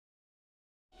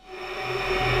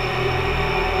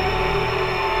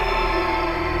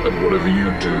And whatever you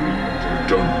do,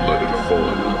 don't let it fall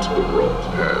into the wrong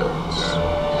hands.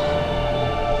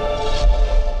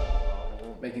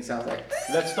 Making sounds like.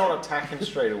 Let's not attack him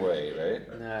straight away,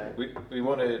 right? No. We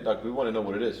want to know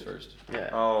what it is first. Yeah.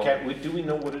 Oh. Do we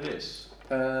know what it is?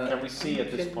 Can we see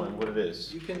at this point what it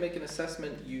is? You can make an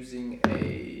assessment using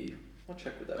a. I'll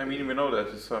check with that. I mean, we know that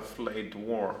it's a flayed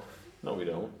dwarf. No, we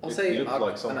don't. I'll It say looks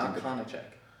like an something. Arcana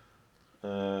check.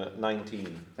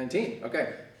 19. 19.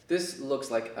 Okay. This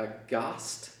looks like a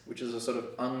ghast, which is a sort of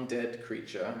undead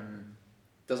creature.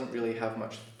 Doesn't really have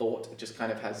much thought. It just kind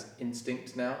of has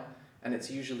instinct now, and it's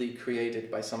usually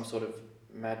created by some sort of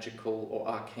magical or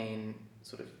arcane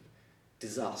sort of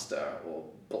disaster or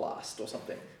blast or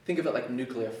something. Think of it like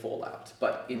nuclear fallout,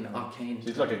 but in arcane. So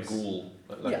it's like a ghoul,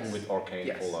 like Yes. with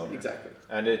arcane fallout. Yes, exactly.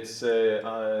 And it's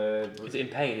Is it in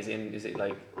pain? Is it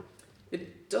like?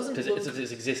 It doesn't Does look...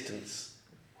 its existence?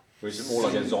 or is it more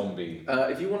like a zombie?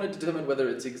 if you want to determine whether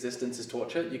its existence is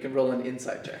torture, you can roll an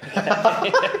insight check.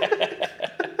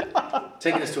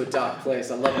 Taking us to a dark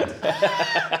place, I love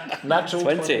it. Natural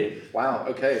 20. Wow,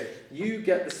 okay. You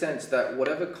get the sense that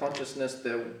whatever consciousness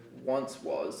there once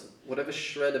was, whatever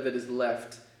shred of it is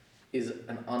left, is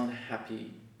an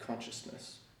unhappy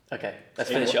consciousness. Okay, let's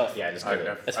finish it off. Yeah, let's I do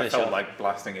it. Let's I finish felt off. like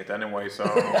blasting it anyway, so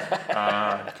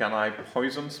can I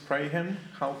poison spray him?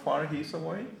 How far he's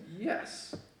away?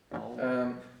 Yes.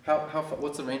 Oh. How far,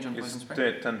 what's the range on poison It's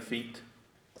spray? 10 feet.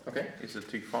 Okay. Is it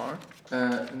too far?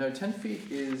 No, 10 feet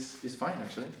is fine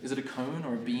actually. Is it a cone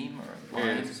or a beam or a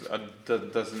line?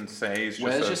 That doesn't say. It's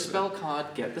Where's just your spell card?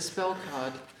 Get the spell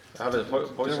card. I have a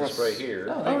poison There was- spray here.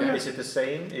 Oh, there you go. Is it the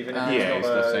same? Even if Yeah, it's it's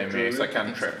not the a same. druid? It's like I a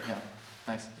think so, cantrip. yeah.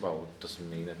 Nice. Well, it doesn't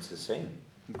mean it's the same.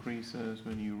 Increases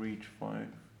when you reach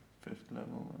 5th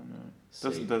level. And,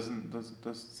 See. does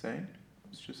it say?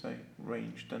 It's just say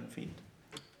range 10 feet.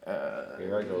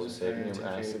 Here I go, saving your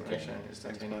ass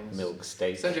again. Milk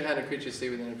steak. Send your hand a creature see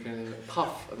within a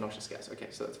puff of noxious gas. Okay,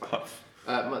 so that's fine.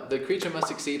 Puff. The creature must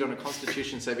succeed on a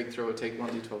Constitution saving throw or take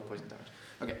 1d12 poison damage.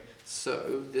 Okay,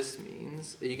 so this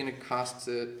means are you going to cast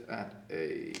it at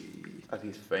a? At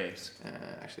his face.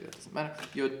 Actually, that doesn't matter.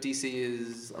 Your DC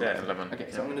is 11. Yeah, 11. Okay,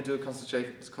 so I'm going to do a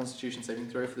Constitution saving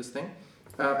throw for this thing.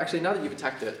 Actually, now that you've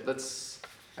attacked it, let's.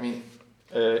 I mean.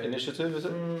 Initiative, is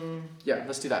it? Yeah,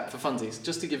 let's do that for funsies,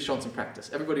 just to give Sean some practice.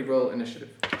 Everybody roll initiative.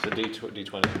 It's a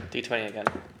D20. D20 again.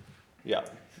 Yeah.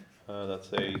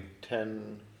 That's a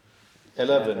 10...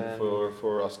 11 for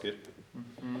Askit.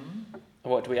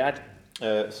 What do we add?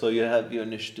 So you have your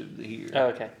initiative here. Oh,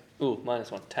 okay. Ooh,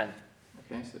 -1, 10.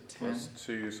 Okay, so 10. Plus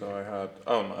 2, so I had.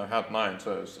 Oh, no, I had 9,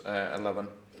 so it's 11.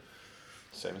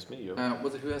 Same as me, yo.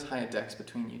 Who has higher dex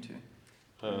between you two?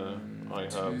 I have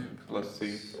plus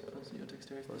 2. Plus your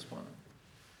dexterity plus 1.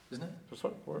 Isn't it? Plus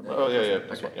what? No, Oh, yeah, plus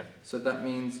plus one. one, yeah. So that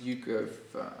means you go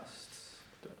first.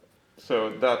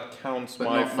 So that counts But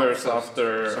my not first first.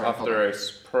 after Sorry, hold after I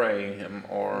spray him,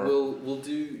 or We'll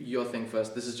do your thing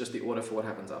first. This is just the order for what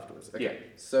happens afterwards. Okay. Yeah.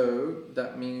 So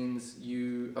that means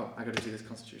you. Oh, I got to do this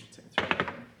Constitution saving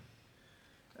throw.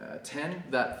 10.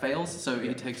 That fails, so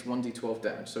he takes 1d12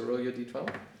 damage. So roll your d12.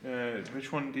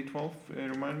 which one? D12.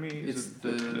 Remind me. It's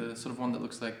the sort of one that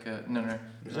looks like no.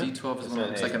 Is D12 it? is one It's that an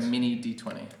looks like a eight. mini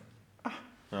d20.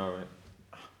 Alright.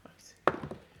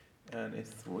 And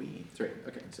it's 3. 3.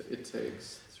 Okay, so it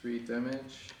takes 3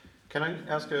 damage. Can I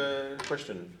ask a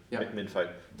question Yeah. mid-fight?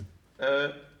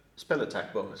 Spell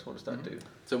attack bonus, what does that do?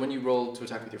 So when you roll to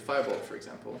attack with your firebolt, for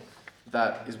example,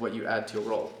 that is what you add to your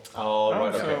roll. Oh,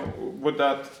 right, so okay. would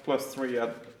that plus 3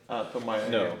 add to my?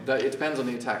 No. It depends on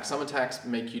the attack. Some attacks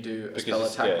make you do a Because spell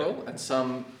it's- attack yeah. roll, and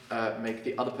some make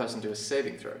the other person do a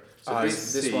saving throw. So I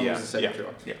this see, one yeah, was a saving yeah,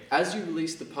 throw. yeah. As you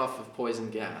release the puff of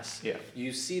poison gas, Yeah.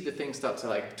 you see the thing start to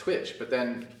like twitch, but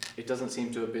then it doesn't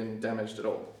seem to have been damaged at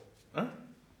all.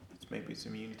 Maybe it's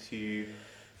immune to,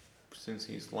 since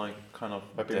he's like kind of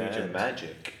Might be dead. immune to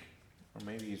magic. Or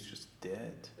maybe he's just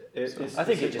dead. I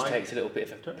think it just takes a little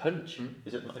bit of a punch.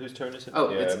 Is it whose turn is it? Oh,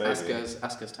 yeah, it's maybe.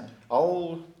 Asker's turn.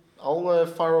 I'll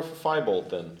fire off a firebolt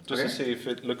then, just Okay. to see if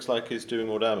it looks like he's doing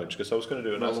more damage. Because I was going to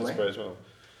do an Roll acid away. spray as well.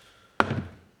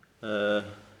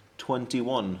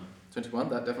 21. 21,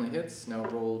 that definitely hits. Now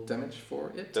roll damage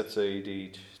for it. That's a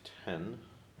D10.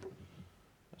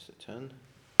 That's a 10.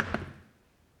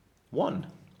 1.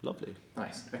 Lovely.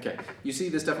 Nice. Okay. You see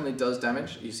this definitely does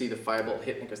damage. You see the firebolt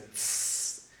hit and it goes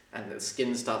tss, and the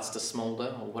skin starts to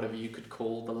smolder, or whatever you could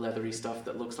call the leathery stuff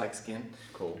that looks like skin.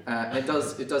 Cool. And it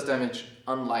does damage,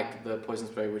 unlike the poison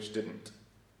spray, which didn't.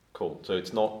 Cool. So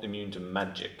it's not immune to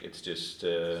magic. It's just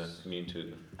immune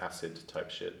to acid type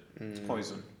shit. It's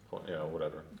poison. Yeah,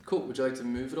 whatever. Cool. Would you like to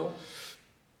move at all?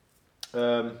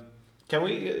 Can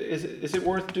we? Is it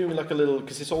worth doing like a little?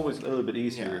 Because it's always a little bit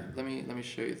easier. Yeah, let me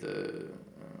show you the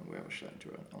where should I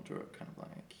draw it? I'll draw it kind of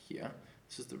like here.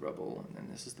 This is the rubble, and then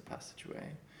this is the passageway.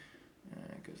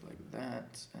 It goes like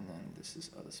that, and then this is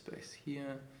other space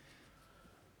here.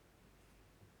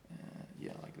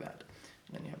 Yeah, like that.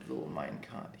 And then you have a little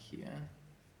minecart here.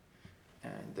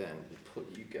 And then we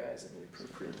put you guys in the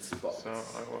appropriate spots. So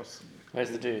I was.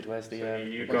 Where's the dude? Where's the? So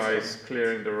you guys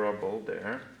clearing the rubble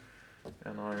there,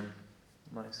 and I'm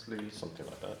nicely. Something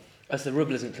like that. As the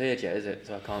rubble isn't cleared yet, is it?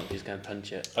 So I can't just go and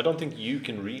punch it. I don't think you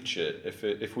can reach it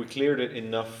if we cleared it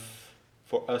enough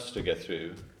for us to get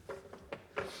through.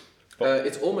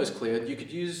 It's almost cleared. You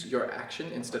could use your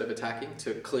action instead of attacking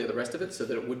to clear the rest of it so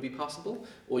that it would be possible,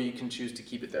 or you can choose to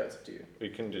keep it there. It's up to you. We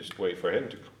can just wait for him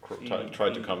to try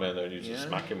to come in, and you just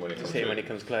smack him when he comes See it through. when he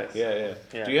comes close. Yeah.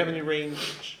 Yeah. Do you have any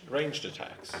ranged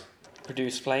attacks?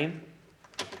 Produce flame.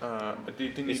 Do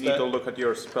you think you Is need that- to look at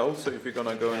your spell? So if you're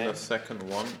gonna go in Okay. the second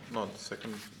one, not the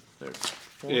second, third,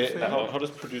 fourth. Yeah. thing? How does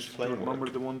produce Do you flame remember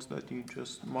work? the ones that you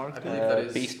just marked? I believe that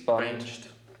is Beast bond. ranged.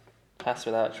 Pass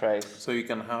without trace. So you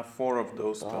can have 4 of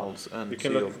those spells and You 3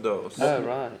 can look- of those. Oh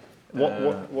right.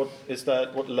 What is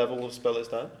that? What level of spell is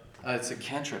that? It's a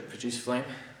cantrip, produce flame.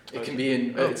 It can be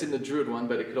in. It's in the druid one,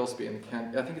 but it could also be in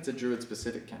the I think it's a druid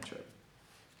specific cantrip.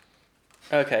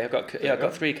 Okay, I've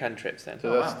got 3 cantrips then.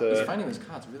 So that's He's the. finding those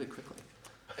cards really quickly.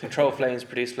 Control flames,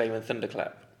 produce flame, and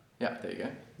thunderclap. Yeah, there you go.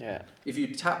 Yeah. If you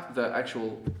tap the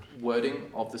actual wording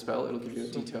of the spell, it'll give you a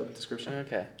detailed description.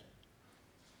 Okay.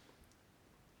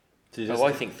 Does Oh,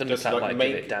 I think does thunderclap might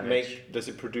give it damage. does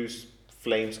it produce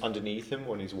flames underneath him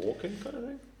when he's walking, kind of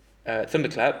thing?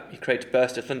 Thunderclap, you create a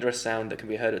burst of thunderous sound that can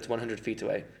be heard up to 100 feet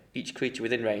away. Each creature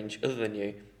within range, other than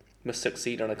you, must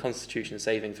succeed on a Constitution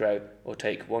saving throw or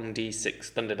take 1d6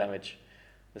 thunder damage.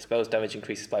 The spell's damage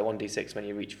increases by 1d6 when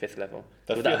you reach 5th level.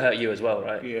 Would that hurt you as well,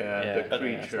 right? Yeah, the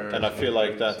creature. And I feel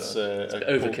like that's a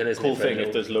overkill, isn't cool it, for a thing if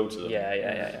little- there's loads of them.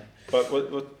 Yeah. But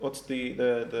what's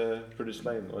the produce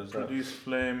flame? What is that? Produce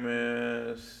flame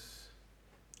is.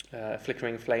 A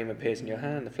flickering flame appears in your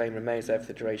hand. The flame remains there for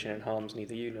the duration and harms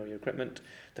neither you nor your equipment.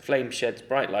 The flame sheds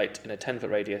bright light in a 10-foot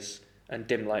radius and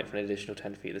dim light for an additional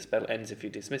 10 feet. The spell ends if you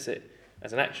dismiss it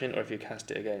as an action or if you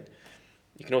cast it again.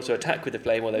 You can also attack with the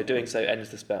flame, although doing so ends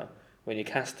the spell. When you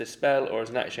cast this spell or as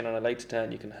an action on a later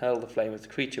turn, you can hurl the flame at the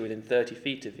creature within 30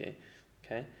 feet of you.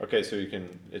 Okay, so you can.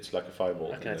 It's like a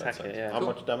fireball. I can in that attack sense. it, yeah. How Cool.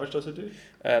 much damage does it do?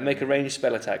 Make a ranged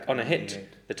spell attack. On a hit,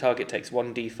 the target takes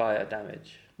 1d fire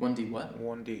damage. 1d what?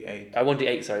 1d8.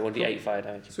 1d8, sorry, 1d8 fire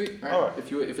damage. Sweet. All right.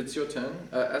 If it's your turn,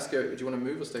 Asko, do you want to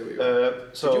move or stay where you are?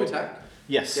 So Did you attack?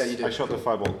 Yes. Yeah, you did. I shot Cool. the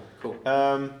fireball. Cool.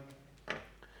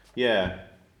 Yeah.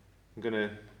 I'm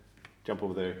gonna jump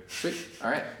over there. Sweet. All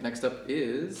right. Next up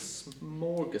is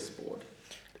Smorgasbord.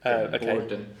 Okay,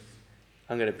 Borden.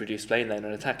 I'm going to produce flame then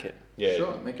and attack it. Yeah.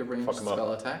 Sure. Make a ranged Fuck 'em up.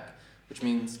 spell attack, which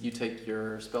means you take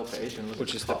your spell page and look Which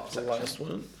at is the top the section. last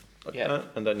one. Like Yeah. that.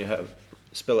 And then you have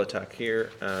spell attack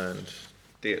here, and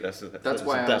That's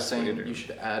why I was saying you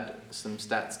should add some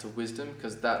stats to wisdom,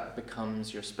 because that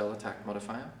becomes your spell attack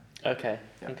modifier. Okay,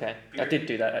 Yeah. okay. I did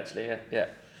do that actually, yeah.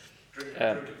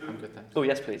 I'm good then. Oh,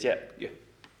 yes, please, yeah.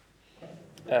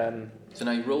 So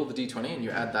now you roll the d20 and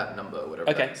you add that number, whatever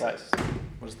Okay, that right. says.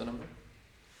 What is the number?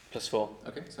 +4.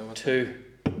 Okay, so what's 2.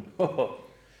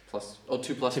 plus? Oh,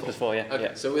 2 plus 2 4. plus 4, yeah. Okay,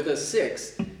 yeah. so with a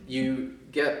 6, you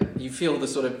feel the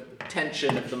sort of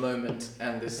tension of the moment,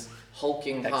 and this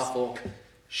hulking half-orc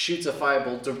shoots a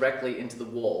fireball directly into the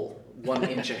wall, 1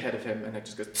 inch ahead of him, and it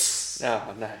just goes. Tss,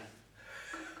 Oh, no.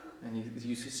 and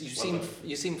you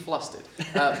seem flustered.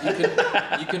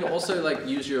 You can also like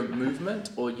use your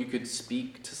movement, or you could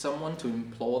speak to someone to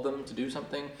implore them to do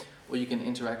something, or you can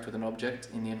interact with an object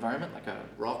in the environment, like a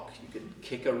rock. You could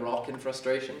kick a rock in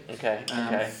frustration. Okay,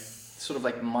 okay. Sort of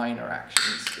like minor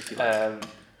actions, if you like.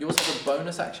 You also have a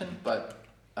bonus action, but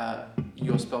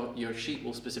your sheet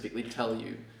will specifically tell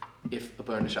you if a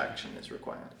bonus action is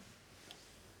required.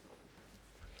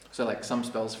 So like some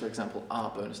spells, for example, are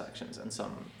bonus actions, and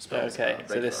some spells Okay, are so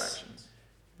regular this- actions.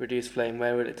 Reduce flame,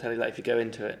 where would it tell you that if you go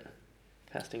into it?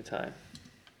 Casting time.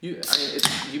 You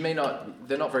may not.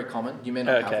 They're not very common. You may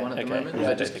not Okay, have one at the okay. moment, Yeah, I but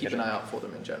don't just think keep I an do. eye out for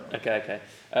them in general. Okay.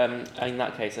 In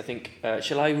that case, I think,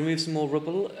 shall I remove some more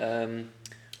rubble?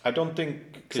 I don't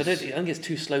think. Because I think it's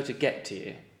too slow to get to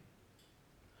you.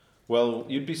 Well,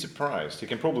 you'd be surprised. He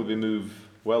can probably move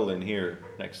well in here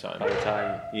next time. By the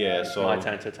time Yeah. it's So. my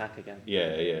turn to attack again.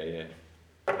 Yeah.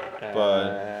 Uh,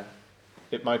 But-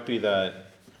 It might be that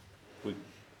we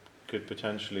could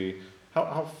potentially.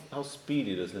 How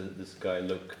speedy does this guy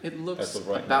look? It looks As of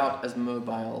right about as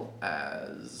mobile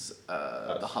as the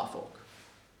Us. half orc.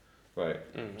 Right.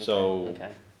 okay, So-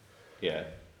 okay. Yeah.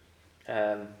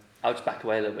 I'll just back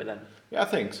away a little bit then. Yeah, I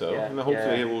think so. Yeah, And hopefully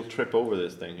yeah. he will trip over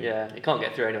this thing. Here. Yeah, it can't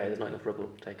get through anyway. There's not enough rubble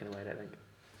taken away, I don't think.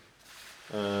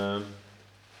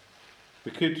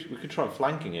 We could try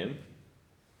flanking him.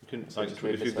 We can, So like, just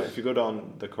move this way. if you go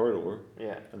down the corridor,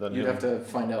 Yeah. and then You'd have to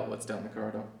find out what's down the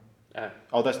corridor.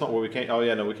 Oh, that's not where we came. Oh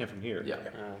yeah, no, we came from here. Yeah.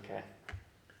 Okay.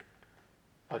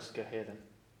 I'll just go here then.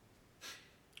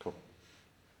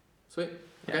 Sweet.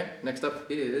 Yeah. Okay, next up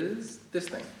is this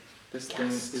thing. This thing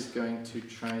is going to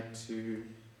try to...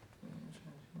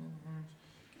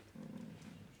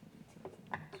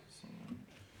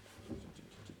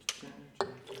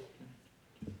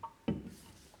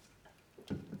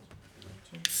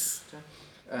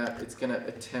 it's going to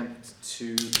attempt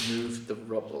to move the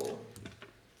rubble.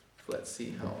 Let's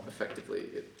see how effectively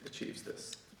it achieves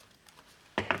this.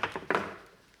 It's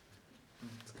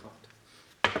cocked.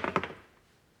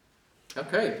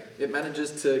 Okay, it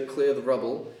manages to clear the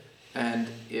rubble, and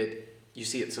you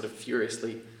see it sort of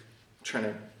furiously trying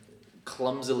to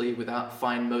clumsily, without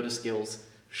fine motor skills,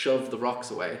 shove the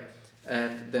rocks away,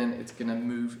 and then it's going to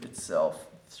move itself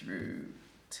through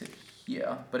to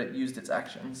here, but it used its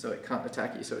action, so it can't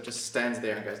attack you, so it just stands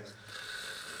there and goes...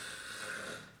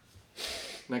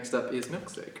 Next up is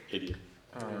Milkshake. Idiot.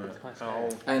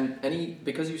 And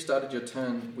because you started your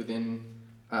turn within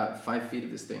 5 feet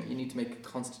of this thing, you need to make a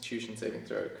Constitution saving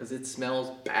throw because it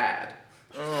smells bad.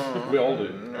 We all do.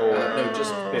 No,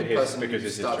 just the person who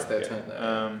it's starts his their turn, turn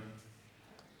there.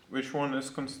 Which one is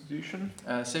Constitution?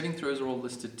 Saving throws are all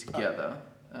listed together.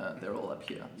 They're all up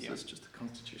here. So it's just a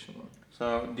Constitution one.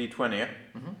 So D20, yeah?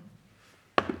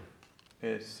 Mm-hmm.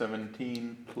 Is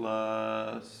 17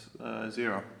 plus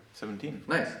 0. 17.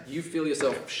 Nice. You feel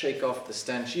yourself shake off the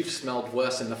stench. You've smelled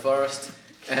worse in the forest,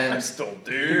 and still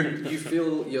do. you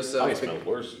feel yourself. I smell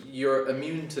worse. You're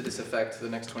immune to this effect for the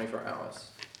next 24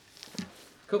 hours.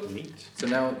 Cool. Neat. So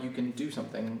now you can do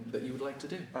something that you would like to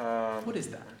do. What is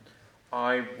that?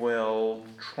 I will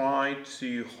try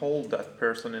to hold that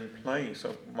person in place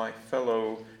so my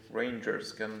fellow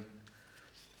rangers can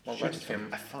molest him.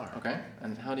 Afar. Okay.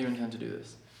 And how do you intend to do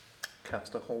this?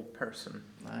 Cast a hold person.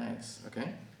 Nice. Okay.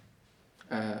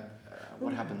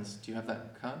 What happens? Do you have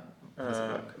that card? How does it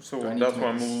work? So Do I need that's to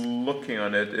why make this- I'm looking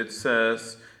on it. It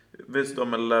says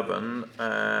Wisdom 11,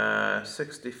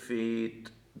 60 feet.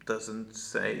 Doesn't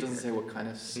say. It doesn't say what kind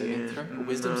of saving Yeah, throw. A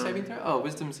wisdom no. saving throw? Oh,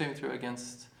 wisdom saving throw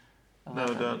against. No,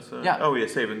 11. that's Yeah. oh yeah,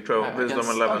 saving throw. Wisdom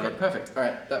Against- 11. Okay, perfect. All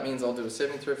right, that means I'll do a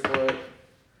saving throw for it.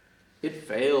 It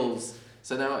fails.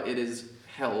 So now it is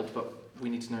held, but we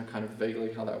need to know kind of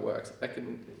vaguely how that works. I can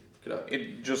look it up.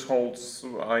 It just holds.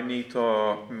 I need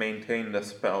to maintain the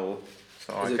spell,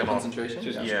 so Is I it cannot. concentration?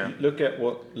 Just Yeah. look at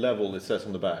what level it says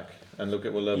on the back, and look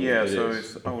at what level Yeah, it so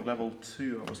is. it's level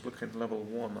 2. I was looking at level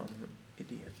 1. I'm an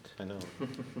idiot. I know.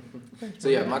 So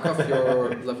yeah, mark off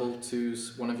your level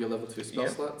 2's, one of your level 2 spell Yeah.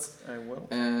 slots, I will.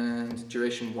 and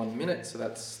duration 1 minute, so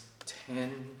that's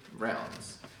 10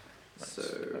 rounds. Nice. So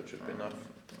That should be enough.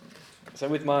 So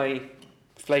with my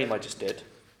flame I just did.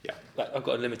 Yeah. Like, I've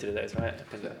got unlimited of those, right?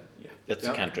 I can, That's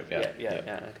Yeah. a cantrip,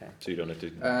 yeah, okay. So you don't have to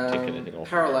take anything off.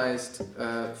 Paralyzed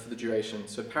for the duration.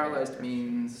 So paralyzed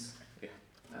means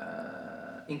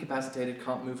incapacitated,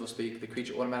 can't move or speak. The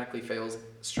creature automatically fails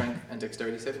strength and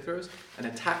dexterity saving throws, and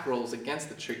attack rolls against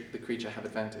the creature have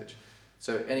advantage.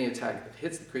 So any attack that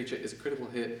hits the creature is a critical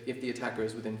hit if the attacker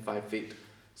is within 5 feet.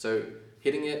 So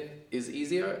hitting it is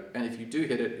easier, and if you do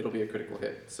hit it, it'll be a critical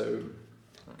hit. So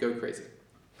go crazy.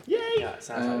 Yeah, it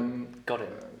sounds like got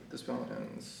it. The spell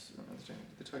ends.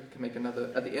 The target can make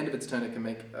another. At the end of its turn, it can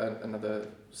make another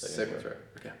saving throw.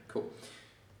 Okay, cool,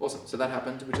 awesome. So that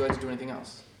happened. Would you like to do anything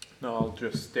else? No, I'll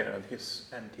just stare at his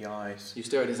empty eyes. You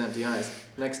stare at his empty eyes.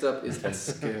 Next up is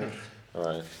Esker.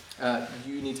 Alright.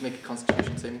 You need to make a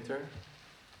Constitution saving throw.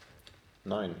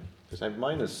 9. Because I have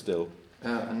minus still.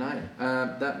 A 9.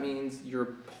 That means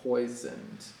you're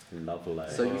poisoned. Lovely.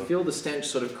 So you feel the stench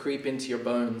sort of creep into your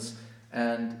bones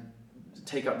and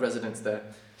take up residence there.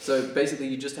 So basically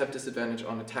you just have disadvantage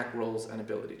on attack rolls and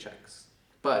ability checks.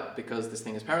 But because this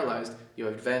thing is paralyzed, you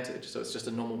have advantage, so it's just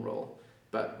a normal roll.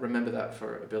 But remember that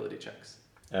for ability checks.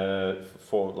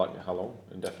 For like how long?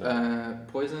 Indefinitely?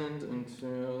 Poisoned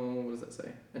until, what does that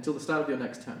say? Until the start of your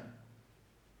next turn.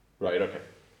 Right, okay.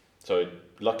 So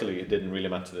luckily it didn't really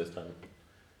matter this time.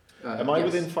 Am I yes.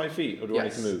 within 5 feet or do I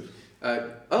need Yes. to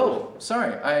move?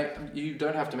 Sorry. You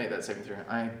don't have to make that saving throw.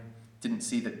 I didn't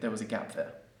see that there was a gap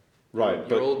there. Right,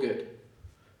 You're all good.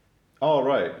 Oh,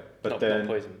 right. But Not then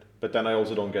poisoned. But then I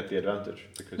also don't get the advantage.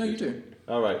 Because No, you do.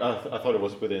 All right. I thought it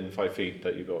was within 5 feet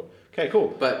that you got. Okay,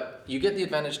 cool. But you get the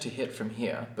advantage to hit from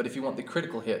here. But if you want the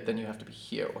critical hit, then you have to be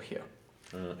here or here.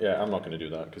 Yeah, I'm not going to do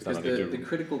that because then I Because need the to.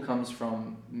 critical comes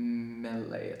from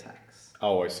melee attacks.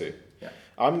 Oh, I see. Yeah.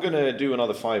 I'm going to do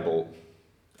another fireball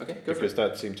Okay, go for because it.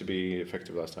 that seemed to be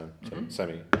effective last time. So Mhm.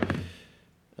 semi.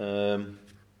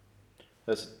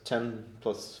 That's 10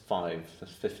 plus 5.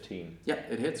 That's 15. Yeah,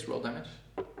 it hits. Roll damage.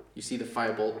 You see the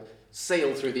fireball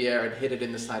sail through the air and hit it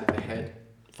in the side of the head.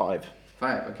 5.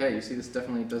 5. Okay, you see this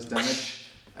definitely does damage,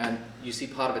 and you see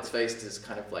part of its face is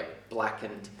kind of like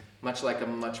blackened, much like a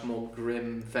much more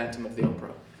grim Phantom of the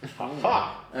Opera.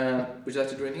 Ha! Would you like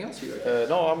to do anything else? You okay?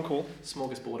 No, I'm cool.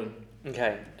 Smorgasborden.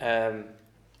 Okay.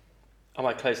 Am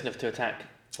I close enough to attack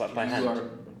by hand? You are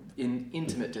in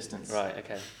intimate distance. Right.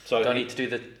 Okay. So Do I need to do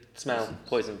the smell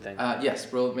poison thing?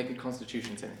 Yes, roll. Make a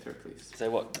Constitution saving throw, please. So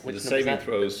what? With Which the number is saving that?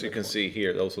 throws, you can see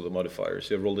here also the modifiers.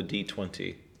 You roll a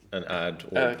d20 and add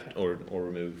or, okay. or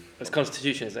remove. It's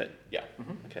Constitution, is it? Yeah.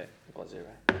 Mm-hmm. Okay. I've got 0.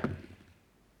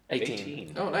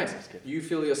 18. Oh, nice. That's good. You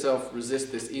feel yourself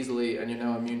resist this easily, and you're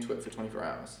now immune to it for 24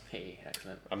 hours. Hey,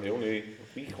 excellent. I'm the only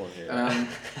weak one here.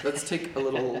 Let's take a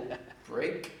little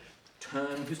break.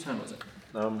 Whose turn was it?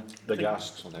 The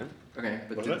ghast's on him. Okay,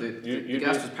 but Was the it? You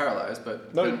ghast did- was paralyzed,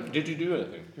 but... No, then- did you do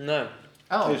anything? No,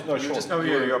 Oh, There's no you were shot. just Oh,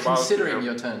 yeah, you were you're about to, considering yeah.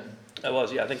 your turn. I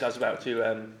was. Yeah, I think I was about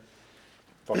to.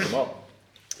 Fuck him up.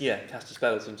 Yeah, cast a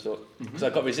spell of some sort. Mm-hmm. Because I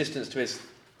got resistance to his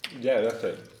Yeah, that's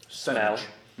it. smell.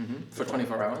 For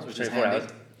 24 hours, which is 24 handy.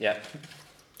 hours. Yeah.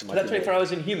 Is that 24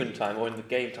 hours in human time or in the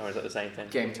game time? Or is that the same thing?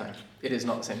 Game time. It is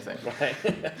not the same thing. Right.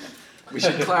 We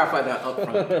should clarify that up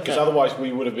front. Because otherwise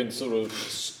we would have been sort of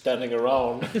standing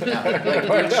around. Yeah,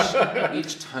 like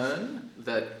each turn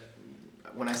that,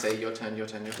 when I say your turn,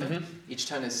 Mhm. each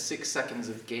turn is 6 seconds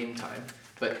of game time,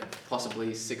 but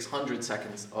possibly 600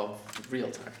 seconds of real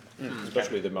time.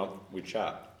 Especially the amount we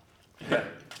chat. Yeah.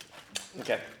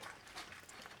 Okay.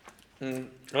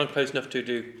 I'm close enough to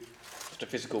do just a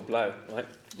physical blow, right?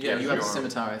 Yeah, Yes, you have a you are.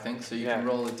 scimitar, I think, so you can Yeah.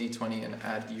 roll a d20 and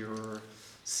add your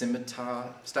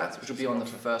scimitar stats, which will be on the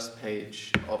first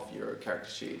page of your character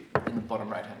sheet in the bottom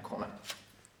right-hand corner.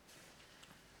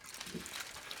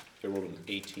 They rolled an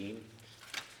 18.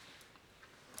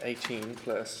 18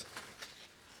 plus.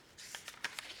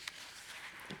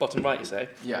 Bottom right, you say?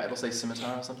 Yeah, it'll say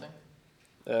scimitar or something.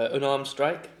 Unarmed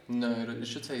strike. No, it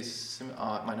should say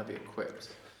scimitar. It might not be equipped,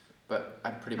 but I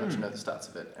pretty much know the stats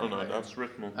of it. Oh no, anyway. that's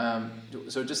written.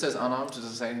 So it just says unarmed. Does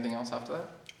it say anything else after that?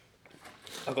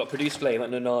 I've got produce flame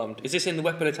and unarmed. Is this in the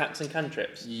weapon attacks and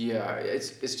cantrips? Yeah,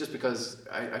 it's just because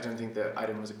I don't think the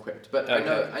item was equipped, but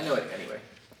Okay. I know it anyway.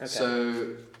 Okay.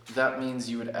 So that means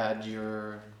you would add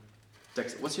your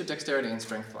what's your dexterity and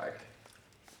strength like?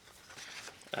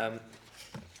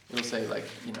 It'll say like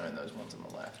in those ones on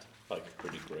the left. Like,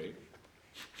 pretty great.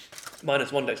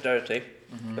 -1 dexterity,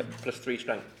 Mm-hmm. but +3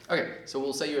 strength. Okay, so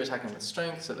we'll say you're attacking with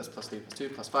strength, so that's +3 +2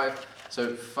 +5.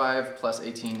 So 5 plus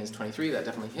 18 is 23, that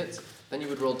definitely hits. Then you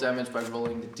would roll damage by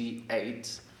rolling the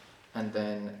d8 and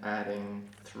then adding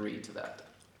 3 to that.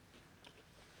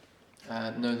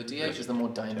 No, the d8 is the more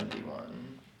dynamo-y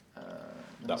one. Let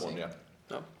me That see. one, yeah.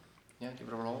 Yeah, give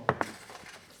it a roll.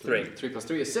 3. 3 plus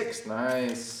 3 is 6,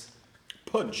 nice.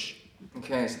 Punch!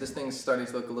 Okay, so this thing's starting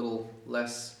to look a little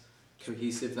less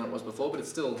cohesive than it was before, but it's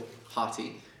still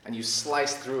hearty. And you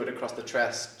slice through it across the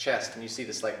chest, and you see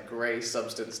this like grey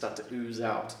substance start to ooze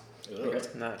out. Ugh.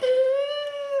 No.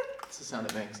 That's the sound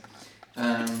it makes.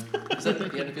 Is that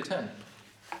the end of your turn?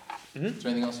 Mhm. Is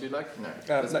there anything else you'd like? No.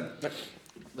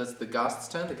 That's the ghast's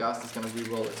turn. The ghast is going to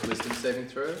re-roll its wisdom saving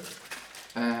throw,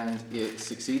 and it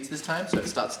succeeds this time. So it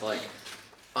starts to like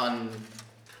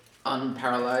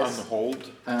unparalyze.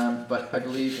 Unhold. But I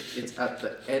believe it's at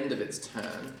the end of its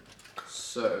turn,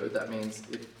 so that means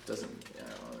it doesn't.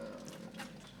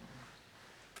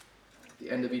 At the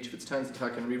end of each of its turns, the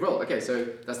attack can re-roll. Okay, so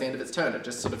that's the end of its turn. It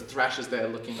just sort of thrashes there,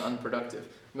 looking unproductive.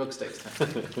 Milksteak's turn.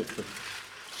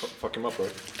 Fuck him up,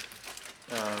 right?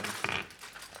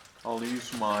 I'll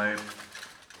use my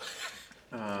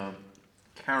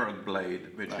carrot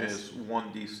blade, which Nice. is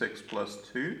 1d6 plus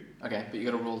 2. Okay, but you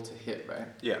got to roll to hit, right?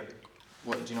 Yeah.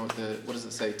 What do you know? What does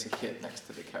it say to hit next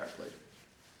to the carrot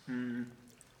blade?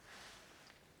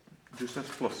 Just says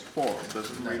plus 4.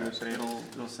 Doesn't No, really say.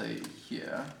 it'll say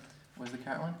here. Where's the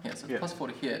carrot one? Yeah, so Yeah. plus 4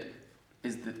 to hit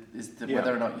is the Yeah.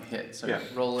 whether or not you hit. So Yeah.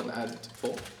 roll and add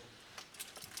 4.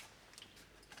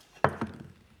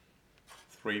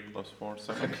 3 plus 4,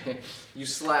 7. Okay. You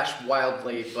slash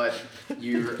wildly, but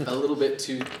you're a little bit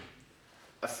too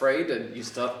afraid, and you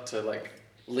start to like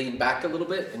lean back a little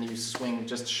bit, and you swing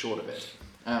just short of it.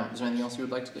 Is there anything else you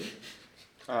would like to do?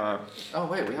 Oh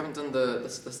wait, we haven't done the.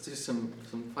 Let's do some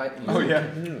fight music. Oh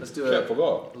yeah. Let's do Shit, I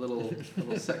forgot. a little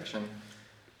section.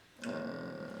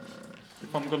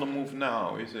 If I'm gonna move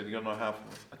now, is it gonna have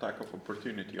attack of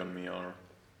opportunity on me or?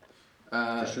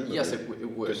 Presumably. Yes, it would.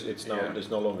 Because it's now Yeah. it's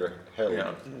no longer held.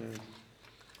 Yeah. Mm.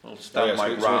 I'll stand my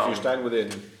so if ground. you stand within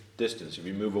distance, if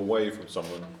you move away from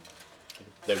someone,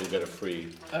 they will get a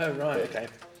free. Oh, right, okay.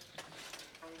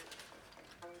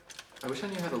 I wish I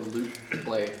knew how to loop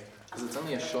play, because it's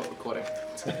only a short recording.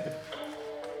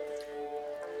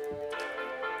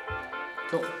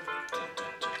 Cool.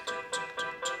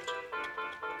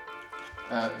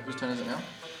 Whose turn is it now?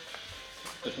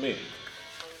 It's me.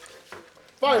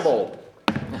 Fireball.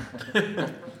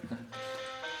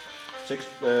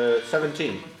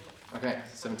 17. Okay,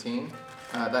 17.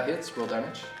 That hits, roll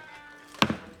damage.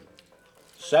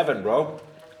 7, bro.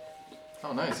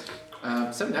 Oh, nice.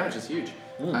 7 damage is huge.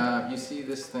 You see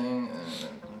this thing.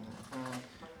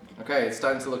 Okay, it's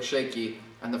starting to look shaky,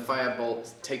 and the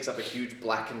firebolt takes up a huge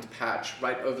blackened patch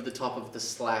right over the top of the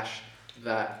slash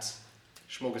that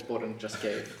Smorgasborden just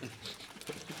gave.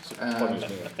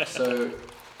 So,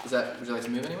 would you like to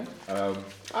move anyway?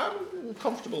 I'm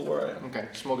comfortable where I am. Okay,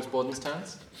 Smorgasborden's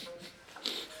turns.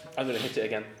 I'm going to hit it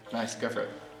again. Nice, go for it.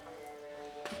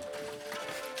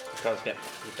 Because, yeah,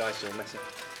 the dice are all messy.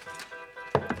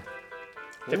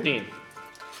 15.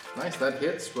 Nice, that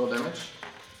hits. Roll damage.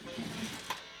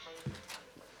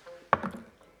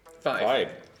 5.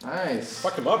 Nice.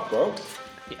 Fuck him up, bro.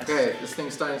 Yes. Okay, this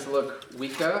thing's starting to look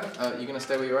weaker. You gonna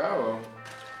stay where you are, or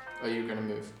are you gonna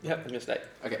move? Yep, I'm going to stay.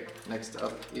 Okay, next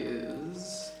up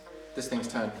is this thing's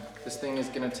turn. This thing is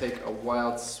gonna take a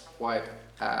wild swipe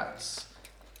at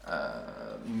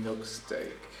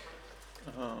Milksteak.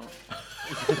 Oh.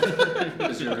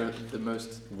 Because you're the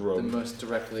most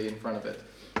directly in front of it.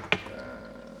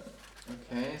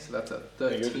 Okay, so that's a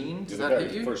 13. Does that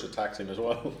hit you? First attacks him as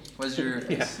well. What's your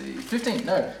let's see, 15?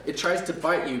 No, it tries to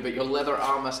bite you, but your leather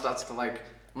armor starts to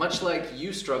much like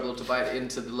you struggle to bite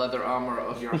into the leather armor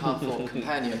of your half-orc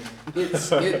companion,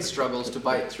 it struggles to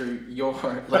bite through your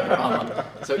leather armor.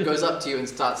 So it goes up to you and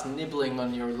starts nibbling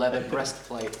on your leather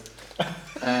breastplate.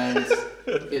 And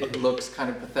it looks kind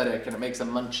of pathetic, and it makes a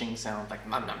munching sound like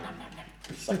nom nom nom nom nom.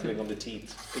 Suckling on the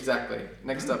teeth. Exactly.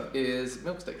 Next up is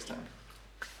Milksteak's turn.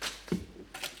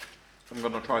 I'm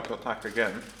gonna try to attack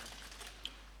again.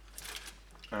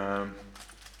 So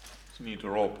need to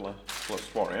roll plus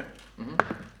 4, yeah?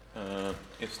 Mm-hmm.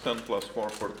 It's 10 plus 4,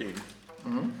 14.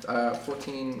 Mm-hmm.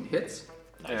 14 hits.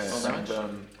 Nice. Roll damage.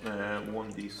 And then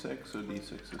 1d6, so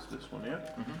d6 is this one, yeah?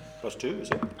 Mm-hmm. Plus 2, is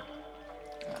it?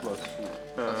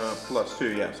 Plus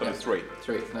 2, yeah, so Yeah. 3.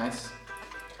 3, nice.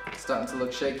 Starting to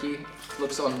look shaky.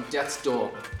 Looks on death's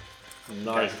door.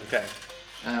 Nice. Okay.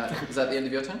 Is that the end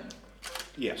of your turn?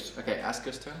 Yes. Okay,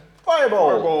 Asker's turn.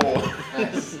 Fireball!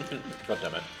 Nice. God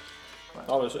damn it.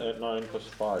 I was at 9 plus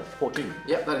 5. 14.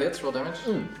 Yep, that hits. Roll damage.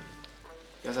 You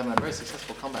guys having a very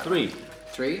successful combat. 3.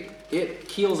 3. It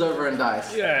keels over and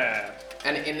dies. Yeah.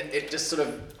 And it just sort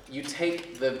of, you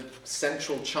take the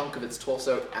central chunk of its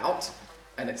torso out,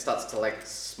 and it starts to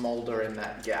smolder in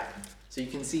that gap. So you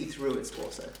can see through its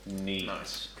torso. Neat.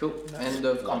 Nice. Cool. End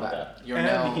of Like combat. that. You're And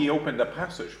now. he opened a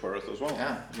passage for us as well.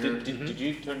 Yeah. You're, Did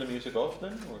you turn the music off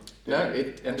then? Or no,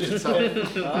 it ended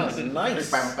itself.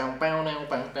 nice. Bow, bow, bow, now,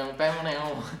 bow, bow, bow,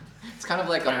 now. It's kind of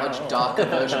like a much darker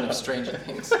version of Stranger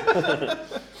Things.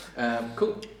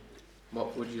 Cool.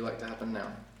 What would you like to happen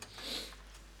now?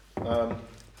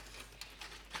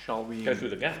 Shall we? Go through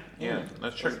the gap. Yeah,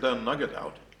 let's check the nugget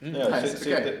out. Yeah, Nice,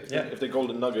 see okay. if the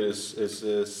golden nugget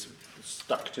is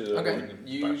stuck to the. Okay,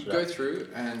 you bash it go out. through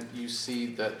and you see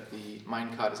that the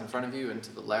minecart is in front of you, and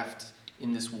to the left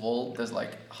in this wall there's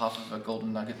half of a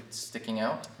golden nugget sticking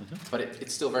out, but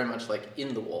it's still very much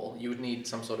in the wall. You would need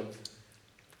some sort of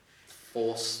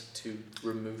force to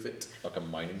remove it. Like a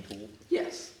mining tool.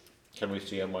 Yes. Can we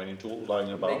see a mining tool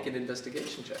lying about? Make an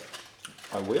investigation check.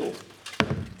 I will.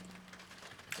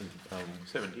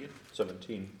 17.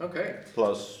 17 Okay.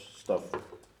 plus stuff.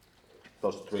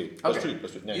 Plus 3. Plus Okay. 2.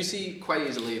 Plus 2. You see quite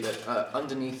easily that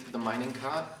underneath the mining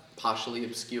cart, partially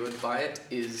obscured by it,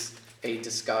 is a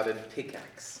discarded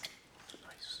pickaxe.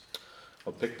 Nice.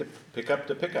 I'll pick up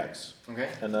the pickaxe, Okay.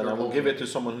 and then I will give it to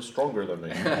someone who's stronger than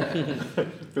me.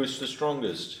 Who's the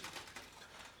strongest?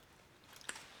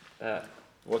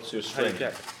 What's your How do you strength?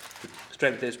 check?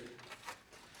 Strength is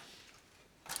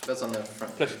That's on the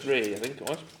front. plus page. 3, I think it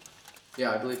was.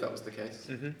 Yeah, I believe that was the case.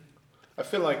 I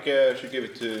feel like I should give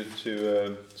it to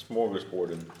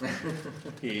Smorgasborden.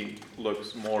 He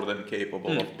looks more than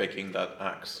capable of picking that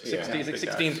axe. Yeah.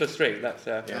 16 plus 3, that's...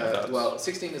 Well,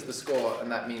 16 is the score,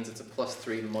 and that means it's a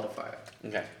 +3 modifier,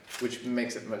 Okay. which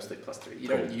makes it mostly +3. You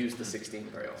don't use the 16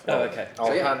 very often. Oh, okay. I'll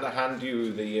So, yeah. hand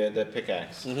you the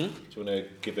pickaxe. Mm-hmm. Do you want to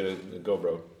give it a go,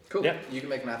 bro? Cool. Yeah. You can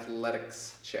make an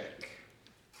athletics check.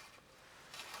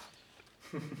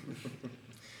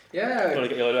 Yeah. Want to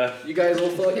get your You guys all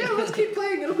thought, yeah, let's keep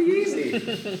playing. It'll be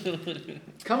easy.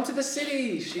 Come to the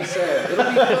city, she said.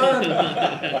 It'll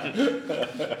be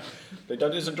fun. They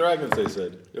Dungeons and Dragons, they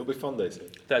said. It'll be fun, they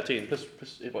said. 13 plus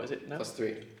what is it now?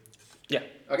 +3. Yeah.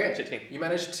 Okay. 16. You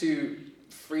managed to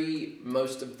free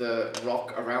most of the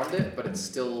rock around it, but it's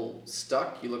still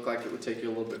stuck. You look like it would take you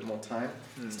a little bit more time.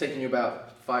 It's taken you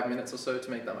about 5 minutes or so to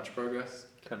make that much progress.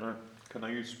 Can I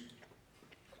use?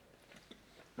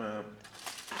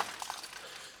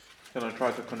 Can I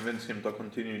try to convince him to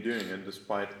continue doing it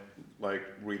despite like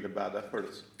really bad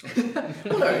efforts?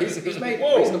 Well, no, he's made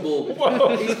Whoa. reasonable.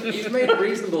 Whoa. He's made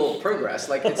reasonable progress.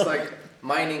 Like it's like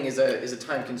mining is a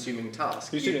time-consuming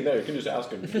task. He's sitting there, you can just ask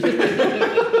him.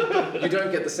 You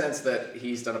don't get the sense that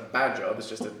he's done a bad job. It's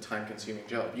just a time-consuming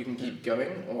job. You can keep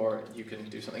going, or you can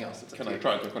do something else. It's up Can to I you.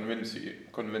 try to convince him?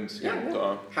 Yeah.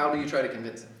 To, How do you try to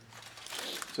convince him?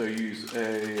 so use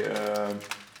a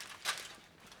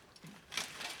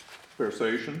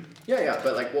persuasion. Yeah,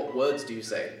 but like, what words do you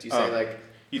say? Do you say like,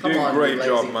 You're "Come doing on, a great you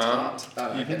job, lazy man. tart"?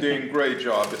 Oh, You're okay. doing a great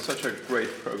job. It's such a great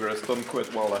progress. Don't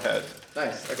quit while ahead.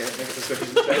 Nice. Okay, make a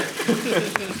persuasion check.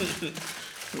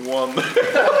 1.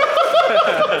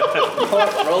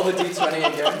 Roll the d20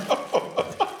 again.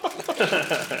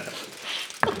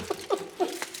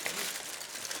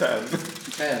 10.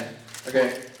 10.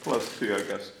 Okay. Plus 2, I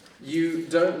guess. You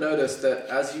don't notice that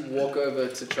as you walk over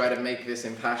to try to make this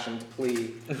impassioned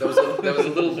plea, there was a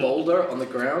little boulder on the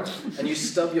ground, and you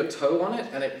stub your toe on it,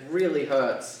 and it really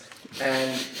hurts,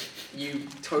 and you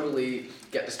totally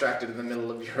get distracted in the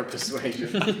middle of your persuasion.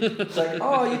 It's like,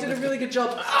 oh, you did a really good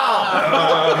job.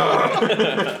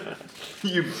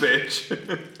 You bitch.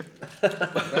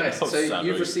 Nice. So Savage.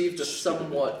 you've received a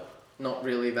somewhat, not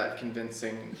really that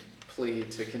convincing plea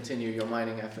to continue your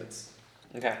mining efforts.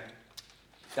 Okay.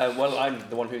 Well, I'm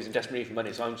the one who's in desperate need for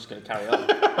money, so I'm just going to carry on.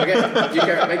 Okay, you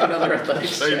can make another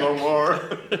athletics Say check. no more.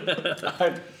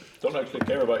 I don't actually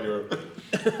care about your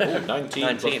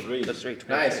 19 plus 3. plus 3.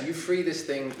 Nice, you free this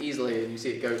thing easily and you see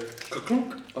it go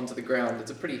clunk onto the ground.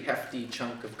 It's a pretty hefty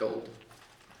chunk of gold.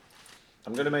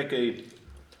 I'm going to make a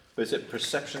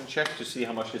perception check to see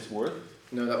how much it's worth.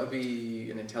 No, that would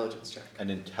be an intelligence check. An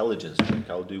intelligence check.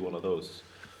 I'll do one of those.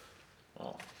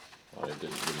 Oh, I didn't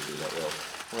really do that well.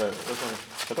 Wait,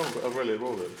 I really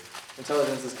rolled it.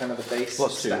 Intelligence is kind of the base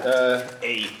Plus 2. stat.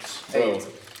 8. 8. Oh,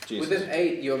 Jesus. With an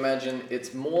 8, you imagine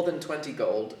it's more than 20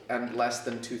 gold and less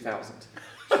than 2,000.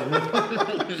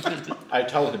 I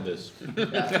tell him this.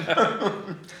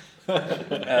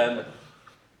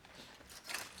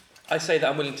 I say that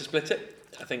I'm willing to split it.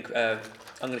 I think I'm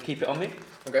going to keep it on me.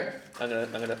 Okay? I'm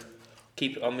gonna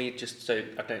keep it on me just so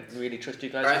I don't really trust you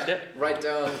guys Alright, just yet. write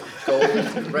down gold.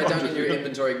 Write down in your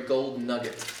inventory gold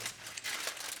nugget.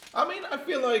 I mean, I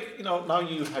feel like, now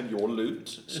you had your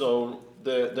loot, so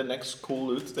the next cool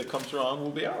loot that comes around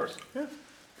will be ours. Yeah.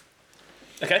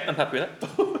 Okay, I'm happy with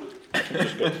that.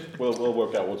 Just good. We'll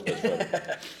work out what's best for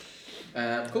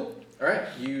them. Cool. Alright,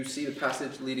 you see the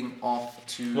passage leading off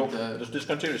to No, the... there's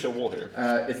discontinuous wall here.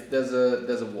 There's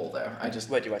a wall there. I just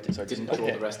Where'd you write it? Sorry, didn't draw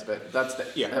okay. the rest of it. That's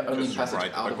the only just passage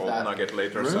write out the of gold that nugget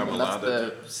later, room, so I and will that's add the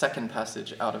it. second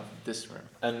passage out of this room.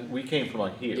 And we came from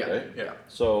like here, Yeah. right? Yeah.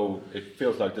 So it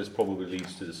feels like this probably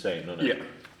leads to the same, doesn't it? Yeah.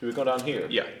 Do we go down here?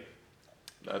 Yeah.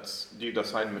 Let's do the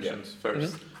side missions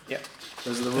first.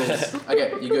 Those are the rules.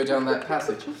 Okay, you go down that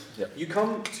passage. Yeah. You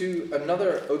come to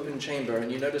another open chamber,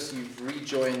 and you notice you've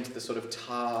rejoined the sort of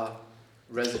tar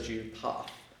residue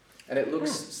path. And it looks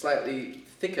slightly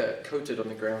thicker, coated on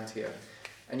the ground here.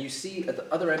 And you see at the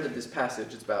other end of this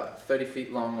passage, it's about 30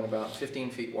 feet long and about 15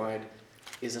 feet wide,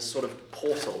 is a sort of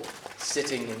portal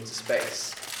sitting into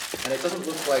space. And it doesn't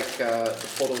look like the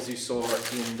portals you saw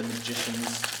in the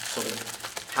magician's sort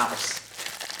of house.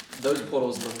 Those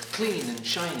portals look clean and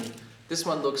shiny. This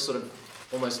one looks sort of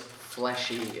almost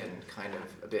fleshy and kind of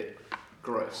a bit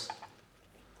gross.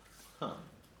 Huh.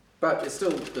 But it's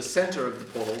still the center of the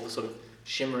portal, the sort of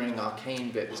shimmering arcane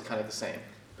bit is kind of the same.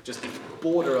 But just the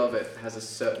border of it has a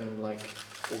certain like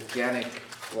organic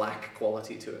black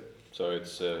quality to it. So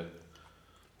it's okay.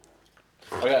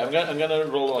 I'm gonna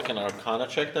roll like an Arcana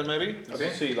check then maybe. Just Okay.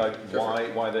 to see like Go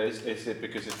for why there is it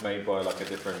because it's made by like a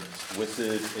different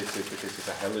wizard? Is it because it's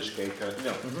a hellish gate?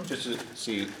 Just to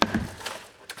see.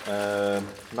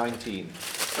 19.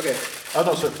 Okay, Oh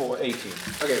no, sorry, for 18.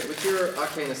 okay. With your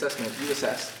arcane assessment, you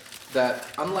assess that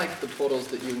unlike the portals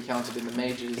that you encountered in the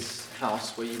mage's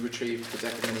house where you retrieved the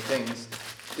deck of many things,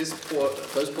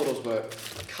 those portals were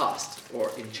cast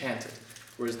or enchanted,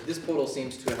 whereas this portal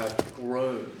seems to have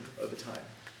grown over time,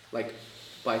 like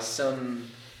by some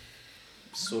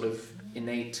sort of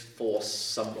innate force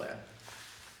somewhere.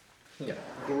 Yeah,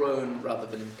 grown rather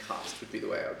than cast would be the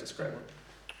way I would describe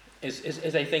it.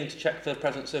 Is a thing to check for the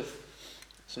presence of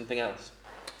something else?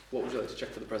 What would you like to check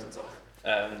for the presence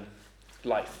of?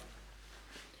 Life.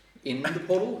 In the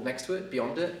portal, next to it,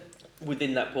 beyond it?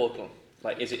 Within that portal.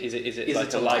 Like, is it Is like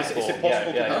it a alive? life Is form? it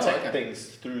possible to Yeah. detect okay. things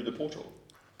through the portal?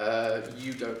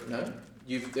 You don't know.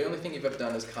 The only thing you've ever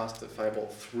done is cast a fireball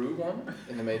through one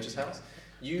in the mage's house.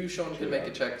 You, Sean, can make a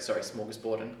check. Sorry,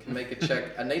 Smorgasborden can make a check,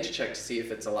 a nature check to see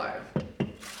if it's alive.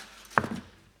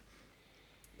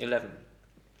 11.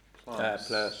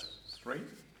 Plus 3.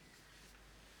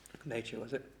 nature,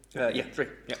 was it? Yeah, 3.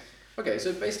 Yeah. Okay,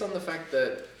 so based on the fact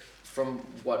that from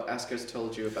what Asker's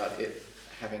told you about it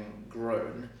having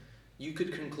grown, you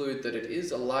could conclude that it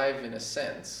is alive in a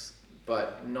sense,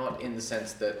 but not in the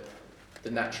sense that the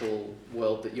natural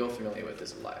world that you're familiar with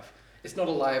is alive. It's not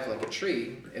alive like a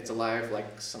tree, it's alive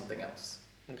like something else.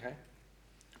 Okay.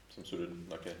 Some sort of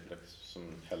like some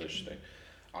hellish thing.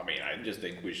 I mean, I just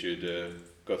think we should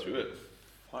go through it.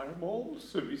 Fireball,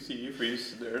 so we see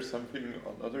if there's something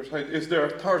on the other side. Is there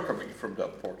a tar coming from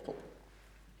that portal?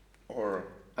 Or...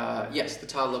 Yes, the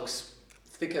tar looks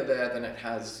thicker there than it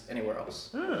has anywhere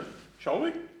else. Shall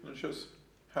we? Let's just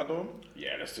head on.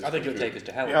 Yeah, let's just. I think it'll take us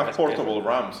to hell. We have That's portable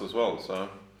rams as well, so...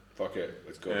 Fuck it,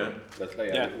 let's go. Yeah. Then. Let's play.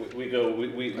 Yeah.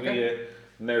 We Okay.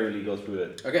 merrily go through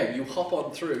it. Okay, you hop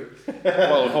on through.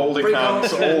 Well, holding Bring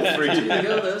hands, on all to three.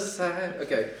 the other side.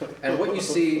 Okay, and what you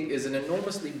see is an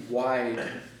enormously wide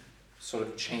sort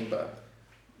of chamber.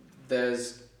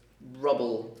 There's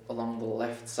rubble along the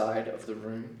left side of the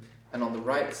room, and on the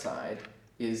right side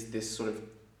is this sort of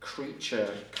creature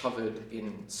covered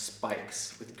in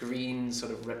spikes with green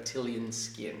sort of reptilian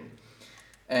skin.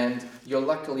 And you're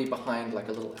luckily behind like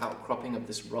a little outcropping of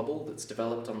this rubble that's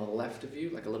developed on the left of you,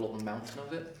 like a little mountain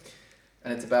of it.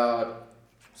 And it's about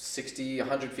 60,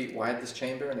 100 feet wide, this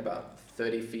chamber, and about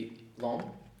 30 feet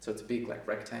long. So it's a big like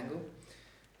rectangle.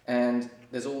 And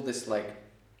there's all this like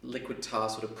liquid tar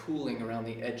sort of pooling around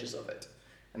the edges of it.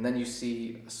 And then you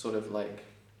see a sort of like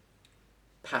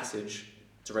passage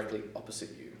directly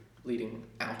opposite you, leading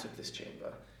out of this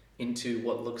chamber into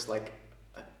what looks like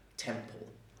a temple.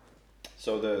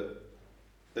 So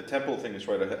the temple thing is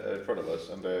right in front of us,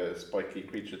 and the spiky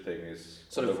creature thing is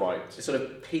Sort on of- the right. It's sort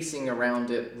of pacing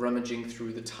around it, rummaging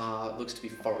through the tar. It looks to be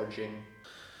foraging.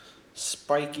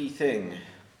 Spiky thing.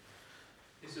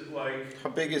 Is it like... How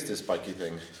big is this spiky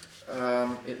thing?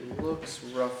 It looks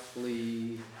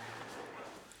roughly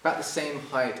about the same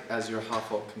height as your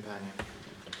half-orc companion.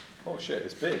 Oh shit,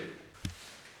 it's big.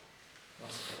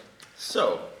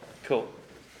 So, Cool.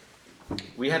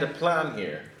 we had a plan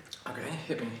here. Okay,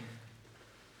 hit me.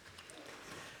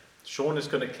 Sean is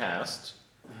going to cast.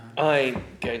 I'm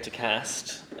going to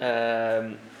cast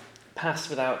Pass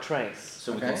Without Trace.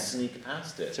 So we Okay. can sneak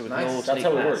past it. So we Nice. can all That's sneak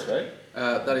how it past. works,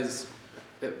 right? That is,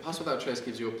 Pass Without Trace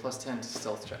gives you a +10 to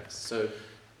stealth checks, so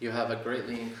you have a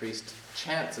greatly increased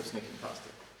chance of sneaking past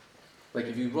it. Like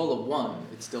if you roll a 1,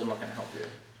 it's still not going to help you.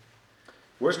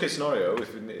 Worst case scenario,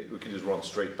 if we can just run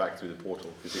straight back through the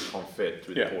portal, because it can't fit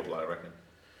through Yeah. the portal, I reckon.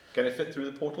 Can it fit through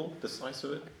the portal, the size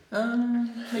of it?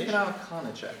 Make an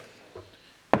Arcana check.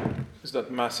 Is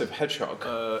that massive hedgehog?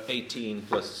 18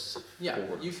 plus Yeah,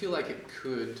 4. you feel like it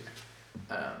could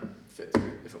fit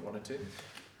through if it wanted to.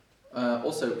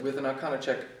 Also, with an Arcana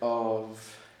check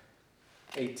of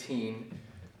 18,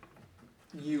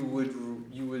 you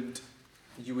would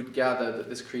gather that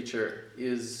this creature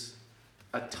is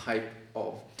a type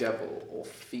of devil or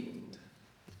fiend.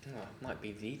 Oh, might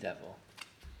be the devil.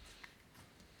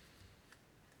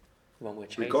 The one we're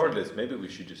chasing. Regardless, maybe we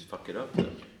should just fuck it up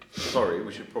then. Sorry,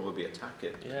 we should probably attack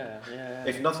it. Yeah.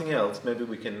 If nothing else, maybe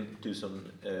we can do some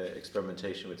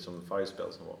experimentation with some fire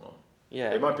spells and whatnot.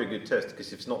 Yeah. It might be a good test,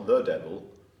 because if it's not the devil...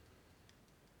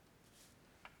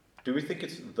 Do we think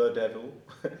it's the devil?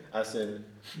 As in,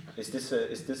 is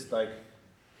this like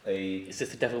a... Is this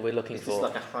the devil we're looking Is this for?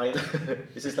 like a high...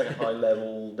 is this like a high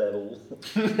level devil?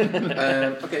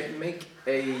 Okay, make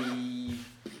a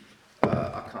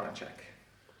Arcana check.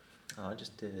 Oh, I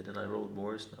just did, and I rolled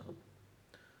worse now.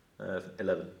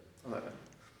 11. 11.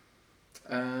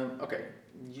 Okay,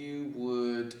 you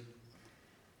would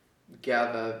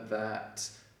gather that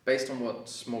based on what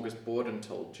Smorgasborden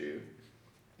told you,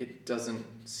 it doesn't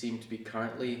seem to be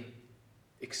currently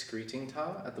excreting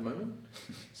tar at the moment.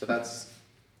 So that's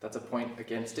a point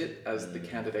against it as the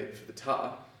candidate for the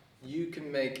tar. You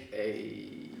can make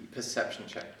a perception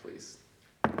check, please.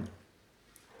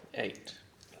 8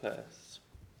 plus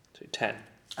 2, 10.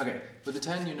 Okay, with the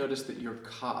 10, you notice that your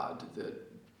card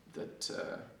that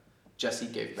Jesse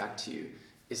gave back to you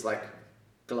is like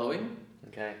glowing,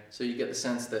 Okay. So you get the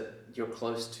sense that you're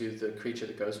close to the creature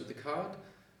that goes with the card,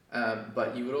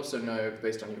 but you would also know,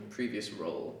 based on your previous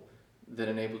roll, that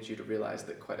enabled you to realize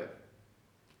that quite a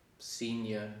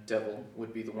senior devil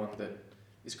would be the one that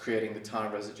is creating the tar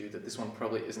residue, that this one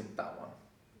probably isn't that one.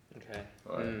 Okay.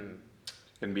 Right.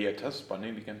 Can be a test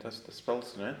bunny. We can test the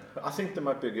spells in it. I think that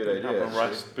might be a good Have idea. a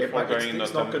rest actually. before going in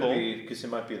it's the not going to temple. be because it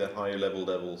might be the higher level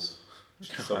devils.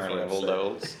 Higher level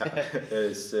levels.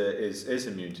 is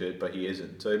immune to it, but he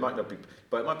isn't. So it might not be,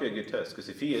 but it might be a good test because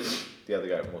if he is, the other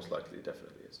guy most likely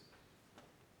definitely is.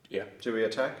 Yeah. Should we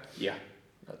attack? Yeah.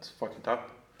 Let's fuck it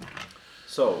up.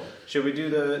 So should we do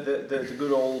the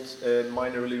good old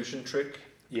minor illusion trick?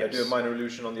 Yes. Do a minor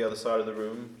illusion on the other side of the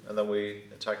room, and then we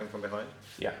attack him from behind.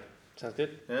 Yeah. Sounds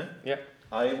good. Yeah. Yeah.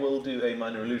 I will do a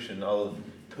minor illusion. I'll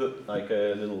put like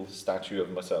a little statue of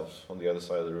myself on the other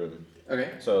side of the room.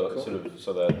 Okay. So Cool. sort of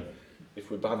so that if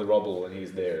we're behind the rubble and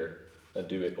he's there, and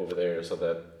do it over there so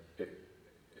that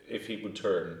if he would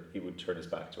turn his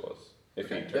back to us. If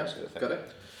Okay, he turns to the thing. got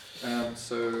it.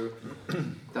 So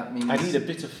that means I need a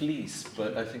bit of fleece,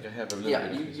 but I think I have a little yeah,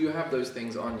 bit. Of fleece. you have those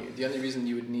things on you. The only reason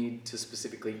you would need to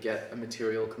specifically get a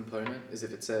material component is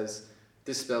if it says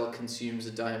this spell consumes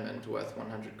a diamond worth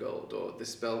 100 gold, or this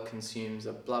spell consumes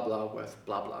a blah blah worth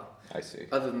blah blah. I see.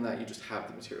 Other than that, you just have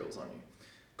the materials on you.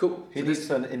 Cool. He So needs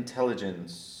an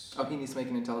intelligence he needs to make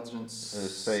an intelligence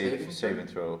saving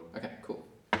throw. Okay, cool.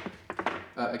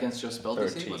 Against your spell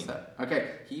DC, 13. what's that?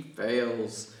 Okay, he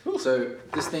fails. So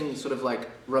this thing sort of like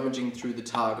rummaging through the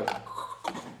tar goes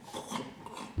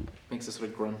makes a sort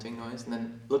of grunting noise, and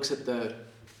then looks at the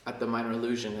minor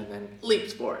illusion, and then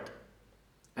leaps for it,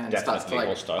 and starts to like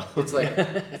hostile.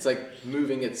 it's like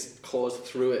moving its claws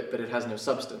through it, but it has no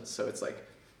substance. So it's like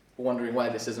wondering why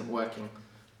this isn't working.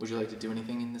 Would you like to do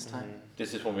anything in this time?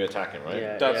 This is when we attack him, right?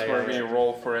 Yeah. That's where we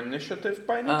roll for initiative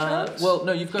by any chance? Well,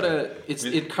 no, you've got to.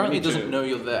 It currently need to- doesn't know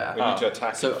you're there. We need to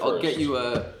attack So him I'll first. get you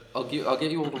I'll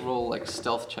get you all to roll like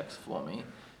stealth checks for me.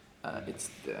 It's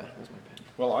there. Where's my pen?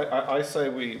 Well, I say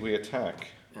we attack.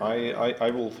 Yeah. I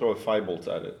will throw a firebolt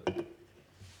at it.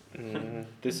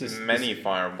 This is many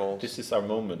fireballs. This is our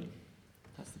moment.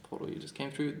 That's the portal you just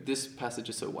came through. This passage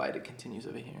is so wide it continues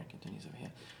over here. It continues over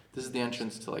here. This is the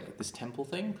entrance to like this temple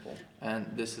thing, and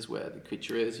this is where the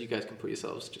creature is. You guys can put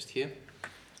yourselves just here.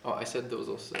 Oh, I said there was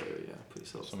also put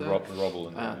yourselves Some there. rubble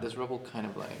in there. There's rubble kind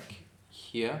of like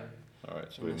here, All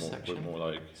right, so in we're this more section.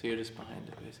 like so you're just behind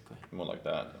it basically.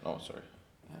 that. Oh, sorry.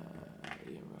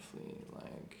 Yeah, roughly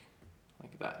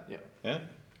like that. Yeah. Yeah.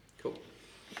 Cool.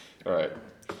 All right.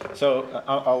 So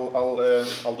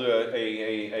I'll do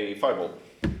a firebolt.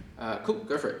 Cool.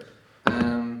 Go for it.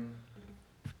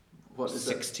 What is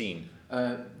 16.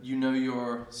 You know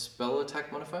your spell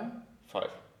attack modifier? 5.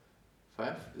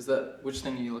 5? Is that which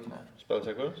thing are you looking at? Spell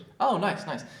attack bonus? Oh, nice.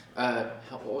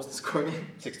 What was the score again?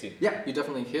 16. Yeah, you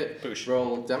definitely hit. Push.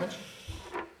 Roll damage.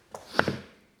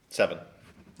 7.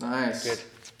 Nice. Good.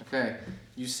 Okay.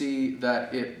 You see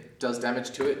that it does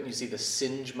damage to it, and you see the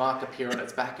singe mark appear on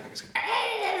its back, and it goes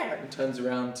and turns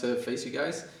around to face you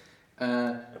guys.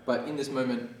 But in this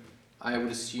moment, I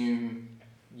would assume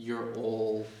you're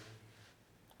all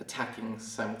attacking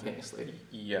simultaneously.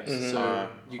 Yes. So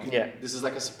you can. Yeah. This is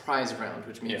like a surprise round,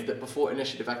 which means Yeah. that before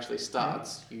initiative actually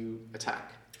starts, you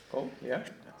attack. Oh, yeah.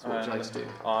 So what would you like to do?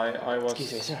 I was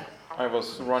Excuse me, sir. I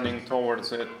was running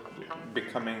towards it,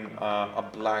 becoming a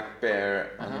black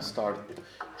bear, and start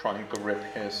trying to rip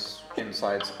his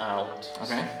insides out.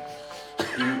 Okay.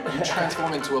 You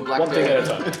transform into a black One thing bear.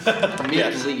 at a time. Mid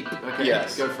Yes. leap. Okay.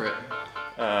 Yes. Go for it.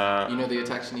 You know the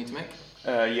attacks you need to make.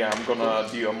 Yeah, I'm gonna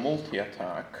do a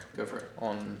multi-attack Go for it.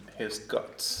 on his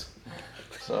guts.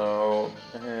 So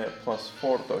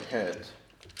 +4 to hit.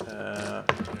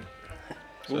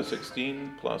 So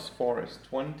 16 +4 is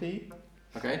 20.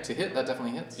 Okay. To hit, that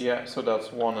definitely hits. Yeah, so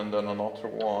that's 1, and then another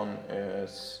one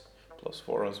is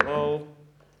 +4 as well.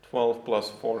 12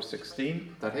 +4,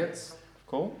 16. That hits.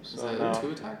 Cool. Is So that now,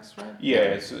 2 attacks, right?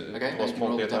 yeah, it's Okay. it Now was you can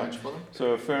roll the multi-attack. damage for them.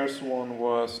 So first one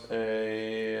was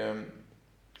a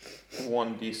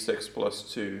 1d6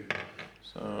 +2.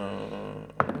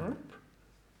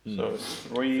 So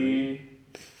 3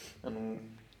 and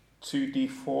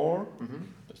 2d4. Mm-hmm.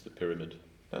 That's the pyramid.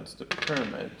 That's the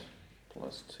pyramid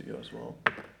 +2 as well.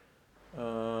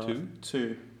 2?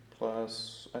 2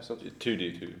 plus I said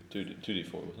 2d2.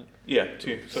 2d4, wasn't it? yeah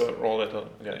 2. So roll it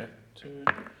up together. 2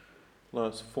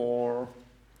 plus 4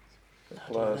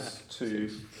 plus 2.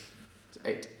 It's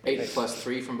 8. 8 plus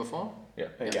 3 from before. Yeah.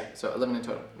 Yeah. So 11 in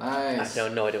total. I Nice.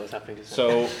 have no idea what's happening. To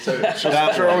So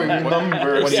Just throwing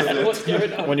numbers. yeah, what's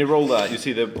going on? when you roll that, you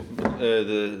see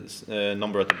the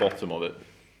number at the bottom of it.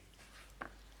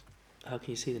 How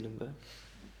can you see the number?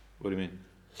 What do you mean?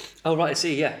 Oh, right, I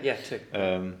see. Yeah, 2.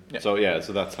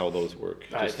 So that's how those work.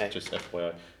 Right, Just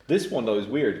FYI. This one though is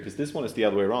weird because this one is the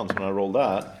other way around. So when I roll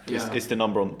that, it's the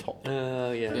number on the top.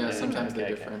 Oh, yeah. Yeah, sometimes they're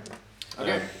different.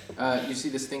 Okay, you see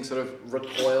this thing sort of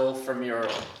recoil from your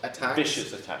attacks.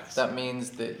 Vicious attacks. That means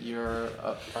that you're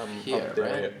up here, up there,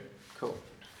 right? yeah. Cool.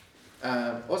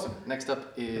 Awesome. Next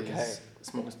up is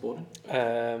Smorgasbord.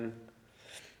 I'm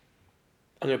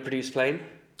going to produce flame.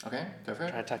 Okay, go for Try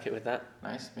and it. attack it with that.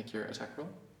 Nice. Make your attack roll.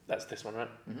 That's this one, right?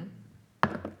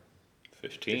 Mm-hmm.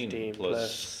 15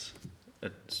 plus.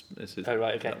 Is it Oh,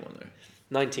 right, okay. that one there?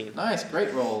 19. Nice,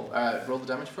 great roll. Roll the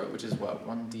damage for it, which is what,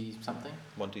 1d something?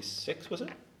 1d6 was it?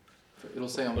 It'll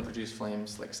say on produce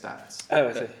flames like stats. Oh,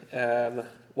 I see.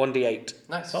 1d8.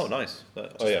 Nice. Oh, nice.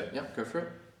 Yeah, go for it.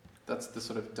 That's the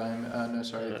sort of diamond. No,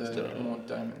 sorry, That's the the- more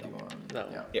diamondy one.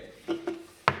 No. Yeah.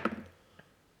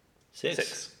 6.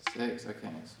 6. Okay.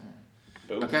 So.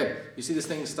 Boom. Okay, you see this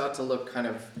thing start to look kind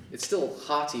of. It's still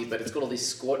hearty, but it's got all these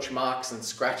scorch marks and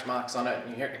scratch marks on it, and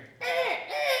you hear.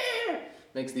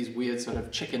 Makes these weird sort of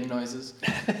chicken noises.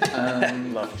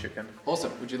 Love chicken.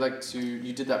 Awesome. Would you like to?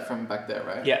 You did that from back there,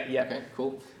 right? Yeah. Okay,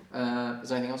 cool. Is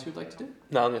there anything else you'd like to do?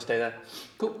 No, I'm going to stay there.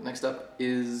 Cool. Next up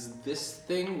is this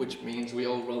thing, which means we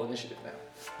all roll initiative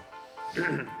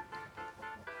now.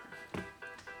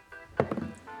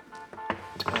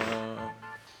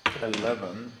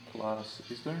 11 plus.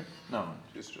 Is there? No,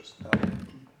 it's just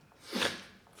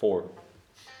 4.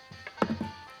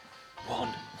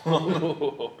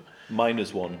 1.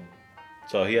 Minus 1.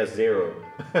 So he has 0.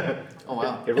 Oh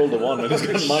wow. He rolled a 1 and he's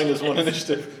got -1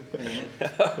 initiative.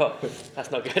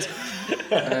 That's not good.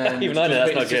 And Even I know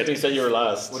that's not good. He said you were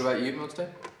last. what about you, Milkstone?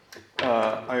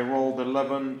 I rolled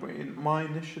 11 in my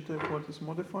initiative. What is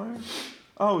modifier?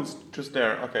 Oh, it's just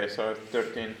there. Okay, so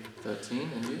 13. 13,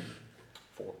 and you?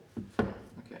 4.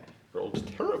 Okay. Rolled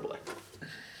terribly.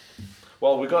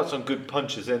 Well, we got some good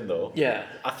punches in though. Yeah.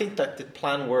 I think that the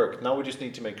plan worked. Now we just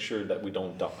need to make sure that we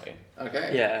don't die.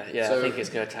 Okay. Yeah, So- I think it's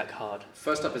going to attack hard.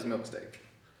 First up is Milksteak.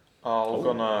 I'm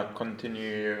gonna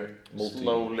continue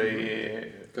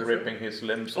slowly Go for ripping his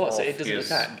limbs Oh, off so it doesn't his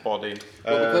attack? body.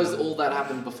 Well, because all that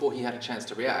happened before he had a chance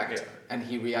to react, Yeah. and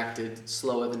he reacted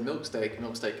slower than Milksteak,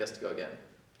 Milksteak gets to go again.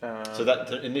 So that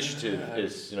the initiative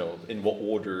is, in what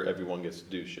order everyone gets to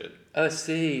do shit. Oh, I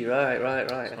see. Right.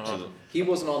 So He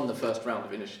wasn't on the first round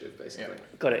of initiative, basically.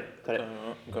 Got it.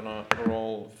 I'm gonna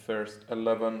roll first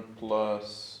 11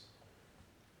 plus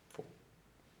 4.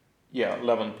 Yeah,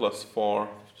 11 plus 4,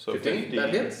 so 15. That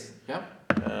hits. Yeah.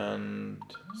 And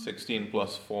 16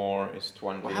 plus 4 is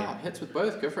 20. Wow, hits with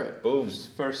both. Go for it. boom. It's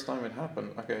the first time it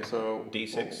happened. Okay, so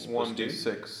D6 1 plus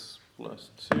d6 plus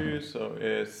 2, so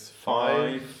it's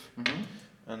 5. Mm-hmm.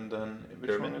 And then which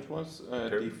Pyramid. one it was?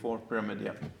 Pyramid. D4 pyramid,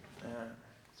 yeah.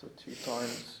 So 2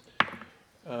 times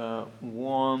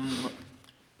 1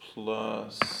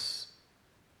 plus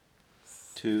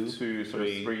 2, 2, so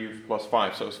 3. 3 plus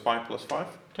 5, so it's 5 plus 5.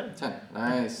 10.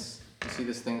 Nice. You see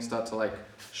this thing start to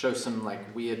show some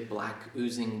weird black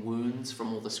oozing wounds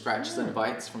from all the scratches and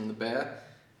bites from the bear.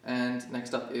 And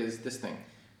next up is this thing.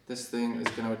 This thing is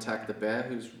going to attack the bear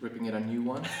who's ripping it a new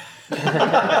one.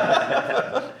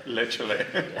 Literally.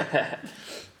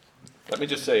 Let me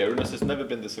just say, Ernest has never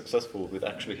been this successful with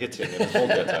actually hitting in his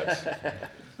multi-attacks.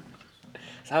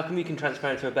 So how come you can transfer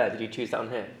into a bear? Did you choose that on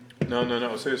here?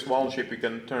 No. So it's wild shape you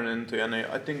can turn into any.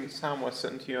 I think Sam was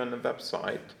sent you on the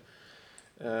website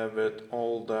with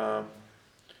all the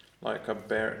a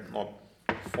bear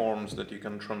forms that you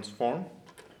can transform.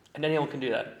 And anyone can do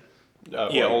that?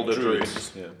 All the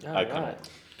druids. Yeah, Oh, I can. right.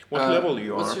 What level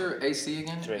you What's are? your AC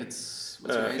again? 3. What's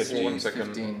your AC? 15. 1 second.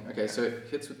 15. Okay, so it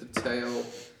hits with the tail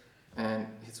and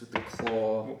hits with the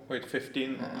claw. Wait,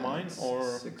 15 and mine or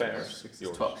 6 bears? 6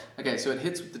 Yours. 12. Okay, so it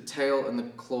hits with the tail and the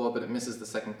claw, but it misses the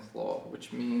second claw,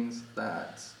 which means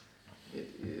that it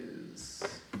is.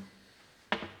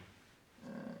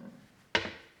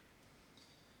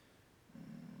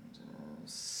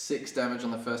 6 damage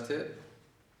on the first hit,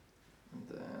 and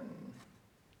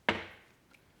then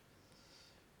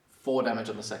 4 damage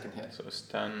on the second hit. So it's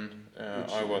 10.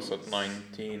 Which I was at is-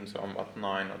 19, so I'm at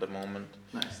 9 at the moment.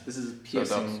 Nice. This is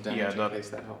piercing that's- damage yeah, in case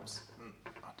that helps.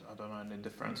 I don't know any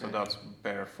difference. Okay. So that's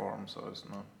bear form, so it's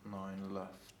not 9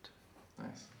 left.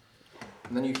 Nice.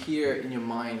 And then you hear in your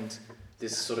mind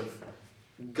this sort of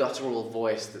guttural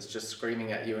voice that's just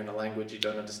screaming at you in a language you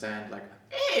don't understand,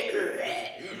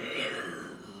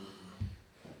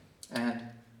 and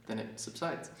then it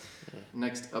subsides.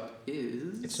 Next up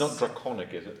is. It's not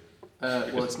draconic, is it?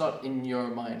 Well, it's not in your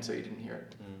mind, so you didn't hear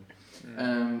it.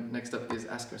 Next up is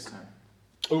Asker's turn.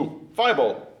 Ooh,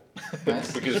 fireball!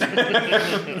 Nice. Because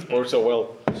it works so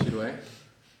well. Shoot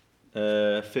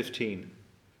away. 15.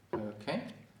 Okay.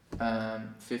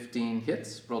 15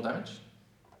 hits. Roll damage.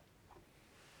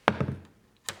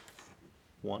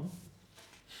 1.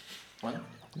 1.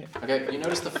 Yeah. Okay, you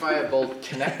notice the firebolt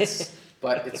connects,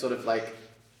 but it sort of like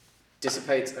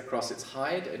dissipates across its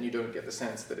hide, and you don't get the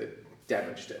sense that it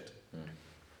damaged it.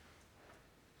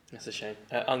 That's a shame.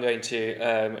 I'm going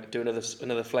to do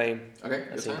another flame. Okay, That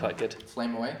your seemed turn. quite good.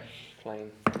 Flame away.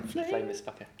 Flame is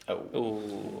okay. Oh.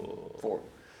 Ooh. 4.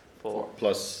 4.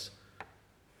 Plus,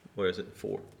 where is it?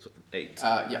 4. So 8.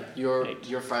 Yeah, your 8.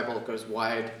 firebolt goes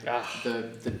wide. Ah.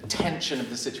 The tension of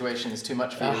the situation is too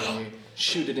much for you, and you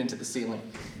shoot it into the ceiling.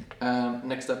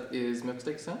 Next up is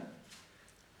Milksteak's turn.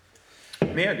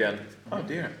 Me again. Oh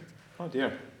dear. Oh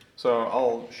dear.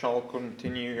 So shall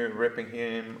continue ripping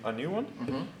him a new one.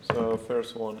 Mm-hmm. So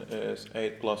first one is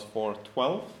 8 plus 4,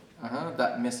 12.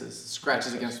 That misses.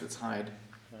 Scratches against its hide.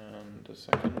 And the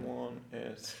second one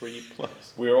is 3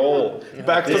 plus. We're all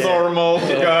Back to normal,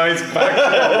 guys. Back to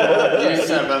normal.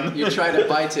 7. You try to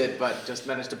bite it, but just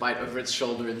manage to bite over its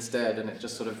shoulder instead, and it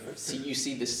just sort of you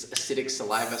see this acidic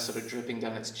saliva sort of dripping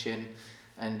down its chin,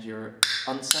 and you're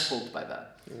unsettled by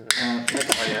that.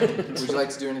 Would you like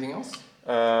to do anything else?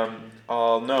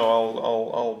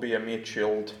 I'll be a meat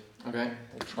shield. Okay.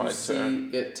 I'll try You to. see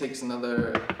it takes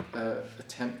another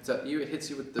attempt at you. It hits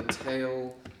you with the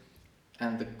tail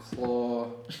and the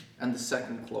claw and the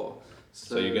second claw.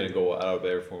 So you're going to go out of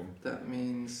bear form. That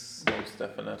means Most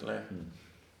definitely.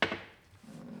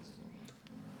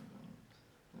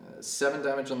 7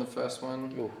 damage on the first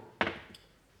one. Ooh.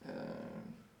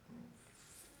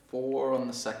 4 on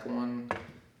the second one.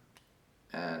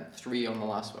 And 3 on the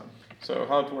last one. So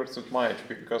how it works with my HP?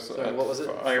 Because Sorry, what was it?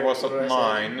 I was What at did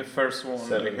I say? 9. First one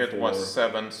 7, hit 4. was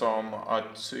 7, so I'm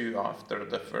at 2 after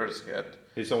the first hit.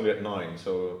 He's only at 9,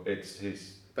 so it's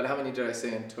his But how many did I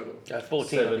say in total? 14.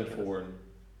 7, 4, and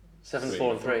 7, 3.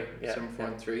 4, and 3. Yeah. 7, 4,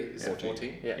 and 3 is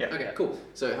 14. Yeah. Yeah. Okay, cool.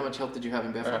 So how much health did you have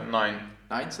in bear form? 9.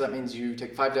 9. So that means you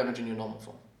take 5 damage in your normal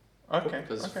form. Okay.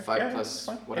 Because okay. 5 yeah, plus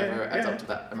fine. whatever Yeah, adds yeah. up to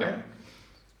that amount.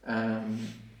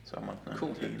 So I'm at 19.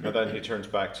 Cool. and then he turns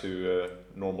back to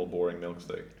normal boring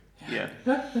Milksteak. Yeah.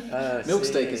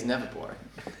 Milksteak is never boring.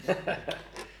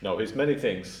 No, he's many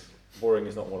things. Boring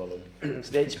is not one of them.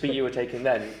 So the HP you were taking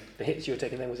then, the hits you were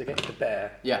taking then was against the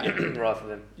bear Yeah. rather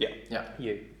than Yeah.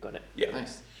 you. Got it. Yeah.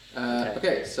 Nice.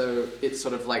 Okay, so it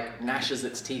sort of like gnashes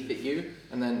its teeth at you,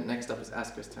 and then next up is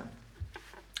Asker's turn.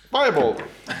 Fireball!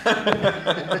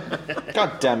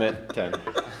 God damn it. 10.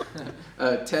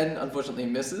 10 unfortunately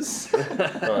misses.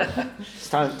 Right. It's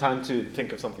time to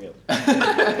think of something else.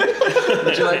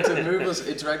 Would you like to move or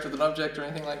interact with an object or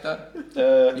anything like that?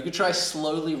 You could try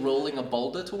slowly rolling a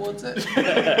boulder towards it.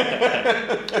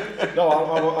 No,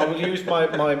 I will use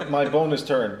my bonus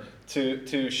turn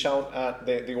to shout at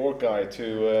the orc guy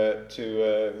to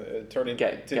turn in,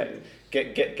 get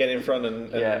in front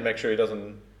and make sure he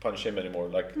doesn't punch him anymore.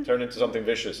 Like turn into something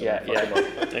vicious. And fuck him up.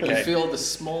 Okay. You feel the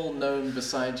small gnome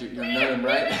beside you, your gnome,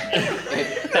 right?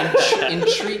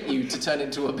 Entreat you to turn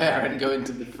into a bear and go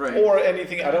into the fray. Or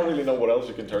anything. I don't really know what else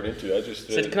you can turn into. I just.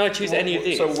 So can I choose any of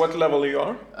these? So what level you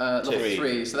are? Level 3.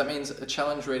 3, so that means a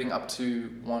challenge rating up to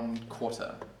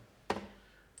 1/4.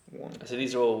 1. So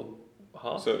these are all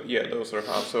half? So yeah, those are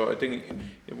half. So I think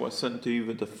it was sent to you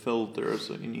with the filter,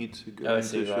 so you need to go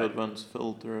into advanced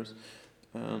filters,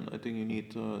 and I think you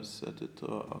need to set it to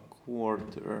a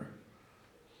quarter.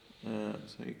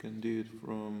 So you can do it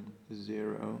from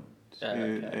 0 to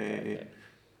a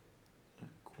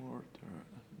quarter,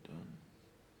 and then.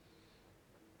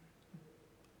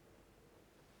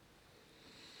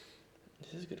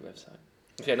 This is a good website.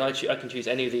 Okay, now I can choose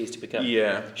any of these to become.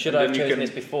 Yeah. Should I have chosen this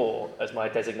before as my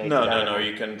designated No, animal?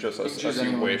 you can just as choose you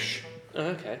anyone. wish.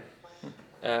 Oh, okay.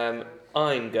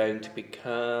 I'm going to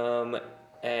become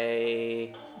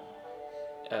a.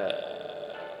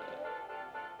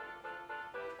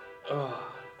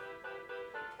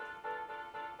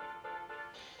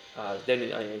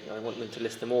 Then I want them to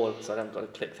list them all, so I haven't got to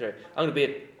click through. I'm going to be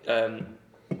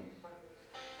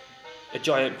a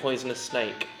giant poisonous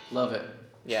snake. Love it.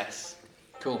 Yes.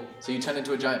 Cool. So you turn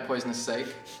into a giant poisonous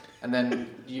snake, and then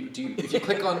if you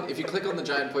click on the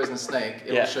giant poisonous snake,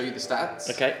 it will show you the stats.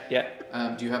 Okay. Yeah.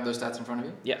 Do you have those stats in front of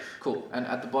you? Yeah. Cool. And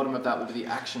at the bottom of that will be the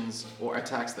actions or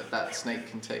attacks that snake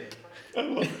can take. I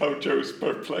love how Joe's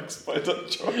perplexed by that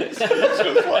choice. It's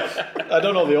just like, I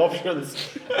don't know the options.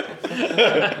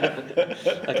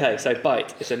 Okay. So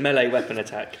bite. It's a melee weapon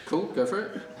attack. Cool. Go for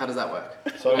it. How does that work?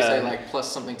 So You say like plus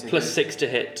something to Plus hit. 6 to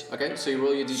hit. Okay. So you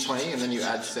roll your d20 and then you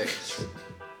add 6.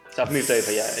 So I've moved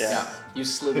over. Yeah. You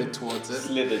slithered towards it.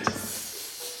 Slithered.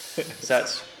 So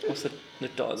that's, what's the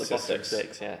dot at the bottom?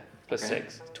 6, yeah. Plus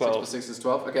 6. 12. 6 plus 6 is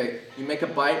 12. Okay, you make a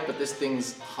bite, but this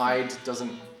thing's hide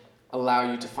doesn't allow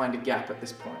you to find a gap at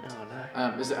this point. Oh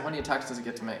no. How many attacks does it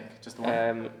get to make? Just the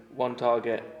one? One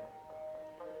target.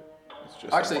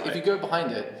 Actually, if you go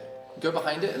behind it,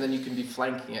 and then you can be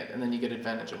flanking it, and then you get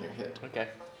advantage on your hit. Okay.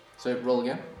 So roll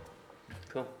again.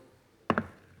 Cool.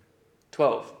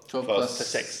 12. 12 plus plus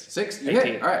 6. 6? You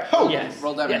 18. hit. Alright. Oh, yes.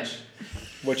 Roll damage.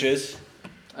 Which is?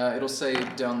 It'll say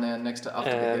down there next to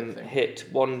after the hit thing.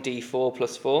 Hit 1d4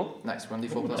 plus 4. Nice,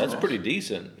 1d4 plus That's 4. pretty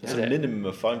decent. It's Yeah. a minimum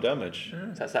of 5 damage.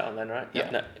 So that's that one then, right?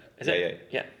 Yeah. No. Is Yeah, it?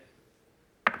 yeah.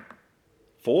 Yeah.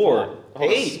 4. Oh,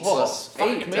 8. Plus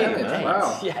 8 me, damage. man.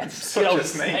 Wow. Yes. Such a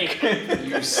snake.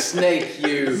 You snake,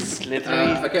 you.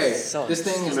 Slithery Okay, son. this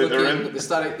thing is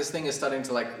Slytherin. this thing is starting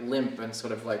to like limp and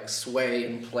sort of like sway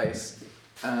in place,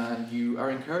 and you are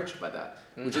encouraged by that.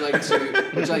 Would you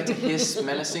like to hiss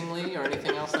menacingly or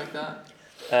anything else like that?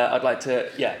 I'd like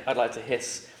to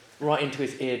hiss right into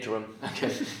his eardrum.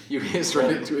 Okay, you hiss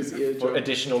right into his For eardrum.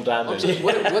 additional damage.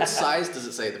 What size does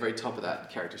it say at the very top of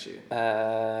that character sheet?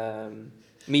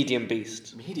 Medium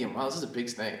beast. Medium. Wow, this is a big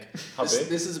snake. How big?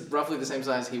 This is roughly the same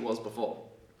size he was before.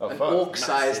 Oh, An fuck.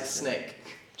 orc-sized Massive. snake.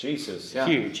 Jesus. Yeah.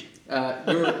 Huge.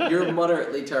 You're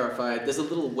moderately terrified. There's a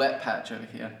little wet patch over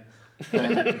here.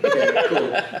 Okay, cool.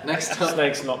 Next up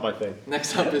Snake's not my thing.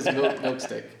 is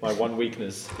milkstick. My one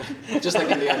weakness. Just like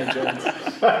Indiana Jones.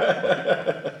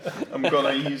 I'm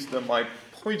gonna use my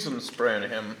poison spray on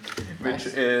him, which Nice.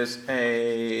 is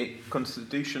a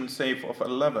Constitution save of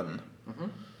 11. Mm-hmm.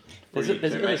 For There's you a-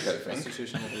 there's to a- make, I think.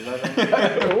 Constitution of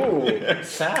 11. Oh,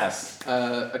 sass.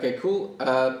 Okay, cool.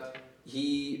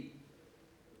 He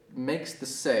makes the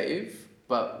save,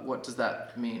 but what does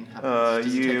that mean happens?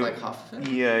 Does he take like half of it?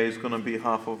 Yeah, it's gonna be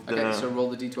half of the Okay, so roll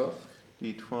the d12.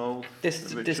 D12.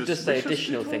 This which does is- say which is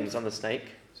additional D12? things on the snake.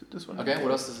 Is it this one? Okay,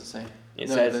 what else does it say? It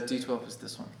No, says the d12 is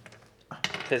this one.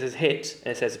 it says hit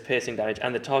and it says piercing damage,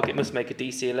 and the target must make a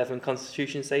DC 11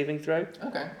 Constitution saving throw.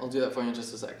 Okay, I'll do that for you in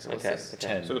just a sec. So what's Okay. this?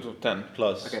 10 So it was 10.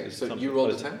 plus. Okay, is so something you rolled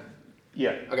a plus- 10?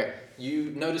 Yeah. Okay,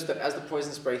 you notice that as the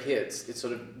poison spray hits, it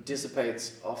sort of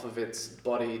dissipates off of its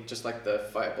body just like the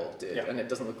firebolt did, Yeah. and it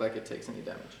doesn't look like it takes any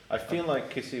damage. I feel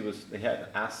like Kissy he had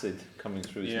acid coming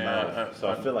through his Yeah, mouth, so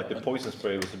I feel like the poison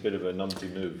spray was a bit of a numpty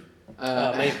move.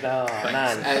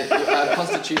 Man.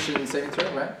 Constitution saving throw,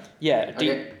 right? Yeah,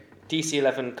 Okay. DC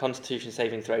 11 Constitution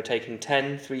saving throw, taking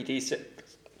 10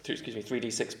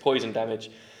 3d6 poison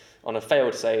damage on a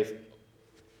failed save,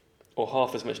 or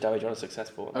half as much damage on a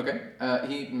successful one. Okay,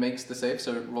 he makes the save,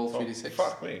 so roll 3d6.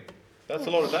 Fuck me. That's a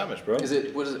lot of damage, bro. What is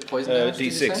it, poison damage? did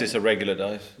you D6 say? is a regular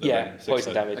dice. the Yeah, regular six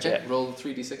poison dice. damage, Okay, yeah. roll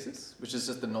 3d6s, which is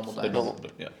just the normal The dice. normal,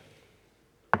 yeah.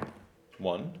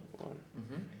 1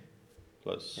 Mm-hmm.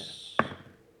 plus 5,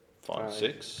 Five.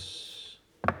 6.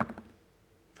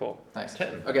 4. Nice.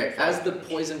 10. Okay, as the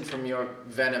poison from your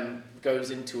venom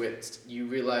goes into it, you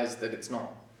realize that it's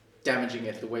not damaging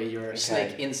it the way your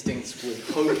snake instincts would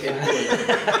hope it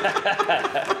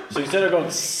would. So instead of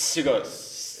going, you go.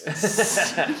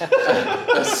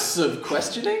 A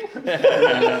sub-questioning?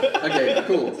 Okay,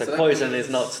 cool. So that poison means-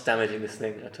 is not damaging this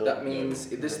thing at all. That means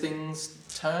this thing's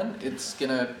turn, it's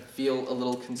gonna feel a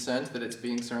little concerned that it's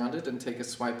being surrounded and take a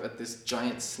swipe at this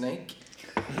giant snake.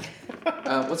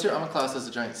 What's your armor class as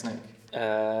a giant snake?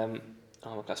 Armor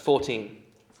class 14.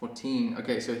 14.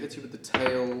 Okay, so it hits you with the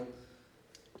tail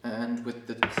and with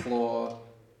the claw,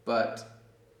 but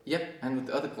yep, and with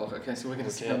the other claw. Okay, so we're gonna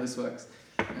see how this works.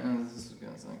 And this is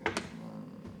gonna sound like 1,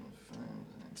 5,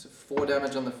 so 4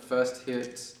 damage on the first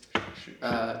hit,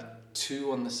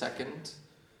 2 on the second,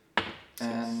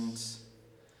 and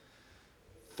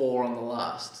 4 on the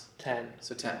last. 10.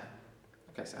 So 10.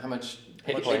 Okay, so how much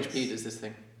Hit points. HP does this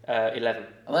thing? 11.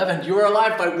 11. You were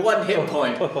alive by 1 hit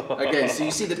point. Okay, so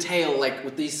you see the tail, like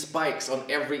with these spikes on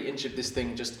every inch of this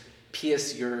thing, just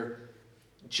pierce your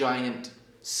giant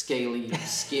scaly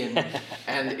skin,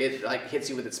 and it like hits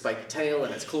you with its spiky tail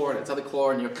and its claw and its other claw,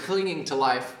 and you're clinging to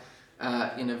life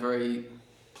in a very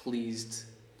pleased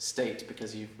state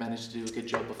because you've managed to do a good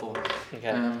job before.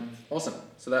 Okay. Awesome.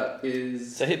 So that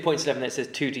is. So hit points 11, it says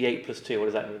 2d8 plus 2. What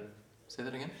does that mean? Say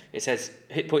that again. It says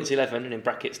hit points 11 and in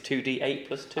brackets 2d8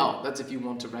 plus 2. Oh, that's if you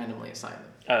want to randomly assign them.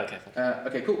 Oh, okay.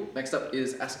 Okay, cool. Next up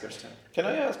is Asker's turn. Can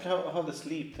I ask how the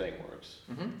sleep thing works?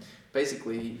 Mm-hmm.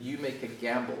 Basically, you make a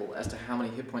gamble as to how many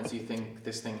hit points you think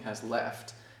this thing has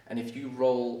left, and if you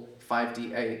roll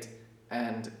 5d8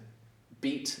 and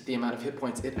beat the amount of hit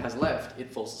points it has left,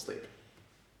 it falls asleep.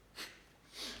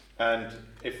 And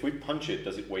if we punch it,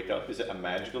 does it wake up? Is it a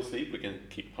magical sleep? We can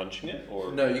keep punching it,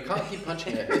 or No, you can't keep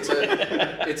punching it.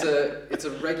 It's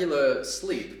a regular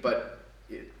sleep, but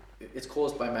it's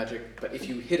caused by magic, but if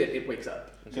you hit it, it wakes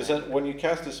up. Because then when you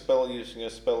cast a spell using a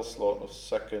spell slot of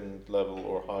second level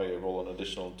or higher, roll an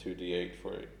additional 2d8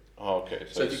 for it. Oh, okay.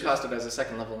 So if you cast it as a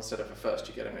second level instead of a first,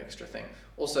 you get an extra thing.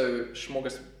 Also,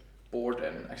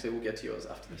 Smorgasborden, actually we'll get to yours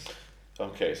after this.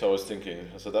 Okay, so I was thinking,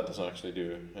 so that doesn't actually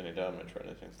do any damage or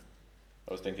anything.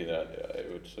 I was thinking that it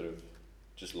would sort of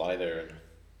just lie there and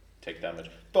take damage.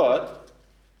 But,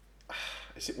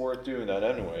 is it worth doing that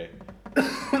anyway?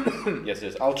 Yes, it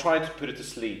is. I'll try to put it to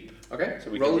sleep. Okay, So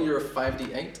we roll can your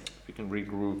 5d8. We can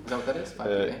regroup. Is that what that is?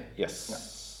 5d8?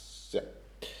 Yes. Yeah.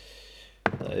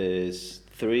 That is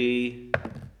 3,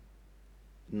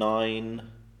 9,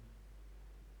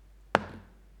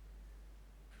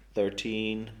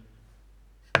 13,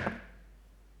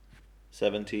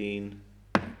 17,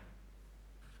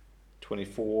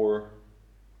 24.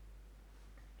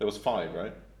 There was 5,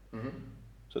 right? Mm-hmm.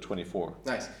 So 24.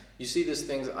 Nice. You see this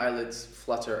thing's eyelids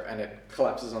flutter and it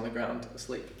collapses on the ground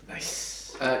asleep.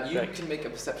 Nice. You Great. can make a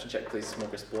perception check, please,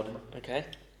 Smorgasborden. Okay.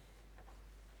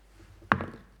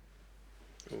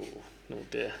 Oh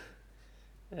dear.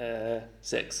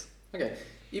 6. Okay.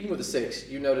 Even with a 6,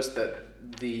 you notice that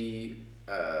the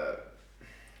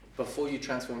before you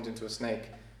transformed into a snake,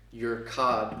 your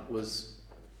card was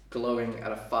glowing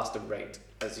at a faster rate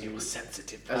as you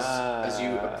sensitive. as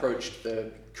you approached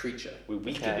the creature. We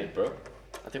weakened Okay. it, bro.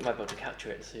 I think we'll be able to capture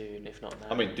it soon, if not now.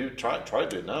 I mean, try to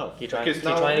do it now. Can you try, Because can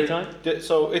you now try anytime?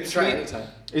 So it's Try anytime.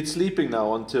 It's sleeping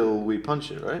now until we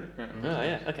punch it, right? Oh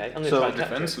yeah, okay. I'm going to So try and capture it.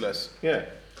 Defenseless. Yeah.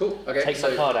 Cool. Okay. Take so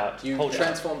my card out. you hold it out.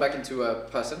 transform back into a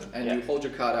person, and Yeah. you hold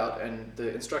your card out, and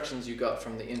the instructions you got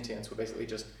from the Intians were basically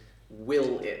just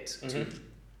will it to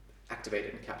activate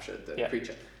it and capture the Yeah.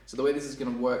 creature. So the way this is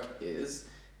going to work is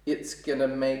it's going to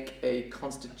make a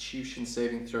Constitution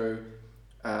saving throw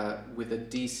with a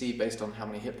DC based on how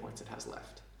many hit points it has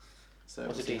left. So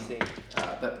What's a we'll see DC?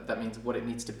 how- that means what it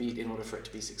needs to beat in order for it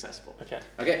to be successful. Okay.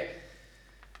 Okay.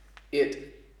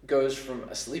 It goes from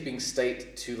a sleeping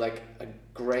state to like a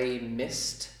grey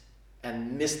mist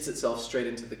and mists itself straight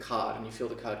into the card, and you feel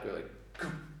the card go like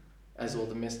as all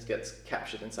the mist gets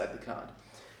captured inside the card.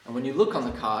 And when you look on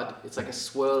the card, it's like a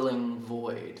swirling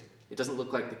void. It doesn't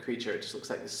look like the creature, it just looks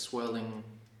like this swirling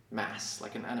mass,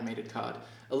 like an animated card.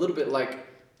 A little bit like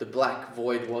the black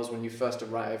void was when you first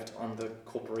arrived on the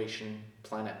corporation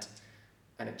planet,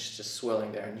 and it's just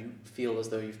swirling there, and you feel as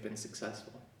though you've been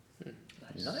successful.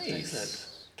 Excellent.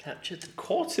 Captured.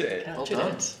 Caught it. Captured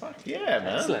done. it. Fuck yeah,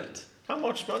 man. Excellent. How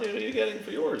much money are you getting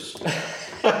for yours?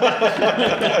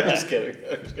 I'm just kidding.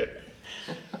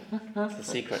 That's the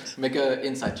secret. Make an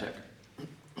insight check.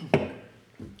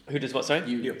 Who does what, sorry?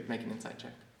 You make an insight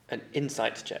check. An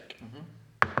insight check.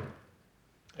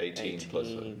 18 plus,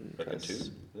 18 reckon plus,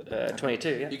 2. 22,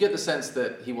 yeah. You get the sense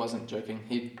that he wasn't joking.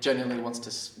 He genuinely wants to.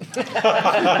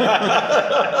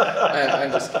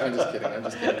 I'm just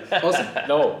kidding. Awesome.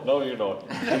 No, you're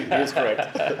not. He is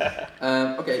correct.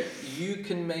 Okay, you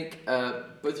can make.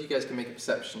 Both of you guys can make a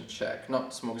perception check.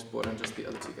 Not Smorgasbord, just the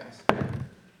other two guys.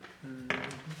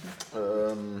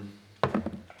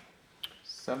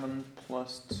 7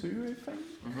 plus 2, I think.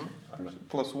 Mm-hmm.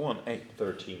 Plus 1, 8.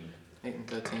 13. 8 and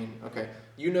 13. Okay.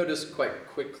 You notice quite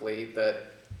quickly that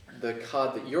the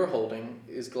card that you're holding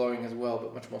is glowing as well,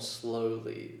 but much more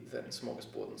slowly than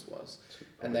Smorgasbord's was.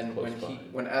 And then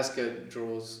when Aska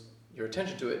draws your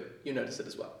attention to it, you notice it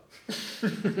as well.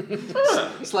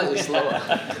 Slightly slower.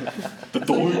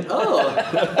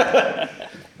 Oh.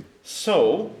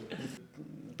 So,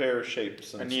 bear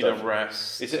shapes and I need stuff. a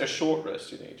rest. Is it a short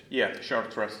rest you need? Yeah,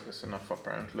 short rest is enough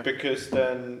apparently. Because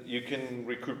then you can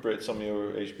recuperate some of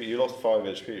your HP. You lost 5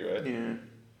 HP, right? Yeah.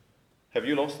 Have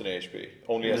you lost any HP?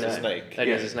 Only as a No. snake?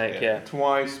 Only as a snake, yeah.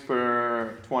 Twice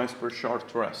per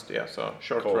short rest, yeah, so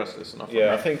short Cool. rest is enough.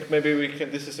 Yeah, I think maybe we can.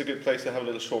 This is a good place to have a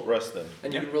little short rest then.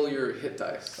 And you can roll your hit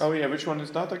dice. Oh yeah, which one is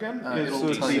that again? It'll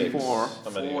It's be D4. How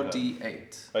many you have?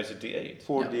 4d8. Oh, it's a D8.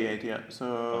 4d8, yeah.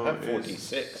 So I have it's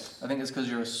 46. I think it's because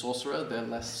you're a sorcerer, they're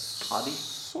less hardy.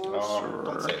 Oh,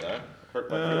 don't say that. Hurt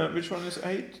my feelings. Which one is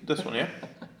 8? This one, yeah.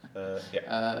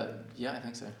 Yeah, I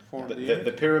think so. 4d8.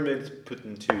 The pyramid's put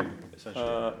in 2, essentially.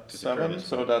 'cause the 7, pyramid's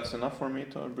so full. that's enough for me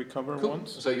to recover Cool.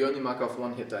 once. So you only mark off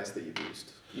 1 hit dice that you've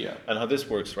used. Yeah. And how this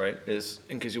works, right, is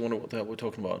in case you wonder what the hell we're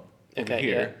talking about. Over Okay,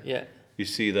 here, yeah. you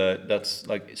see that that's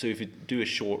like, so if you do a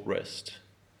short rest,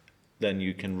 then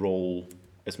you can roll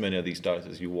as many of these dice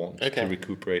as you want Okay. to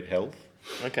recuperate health.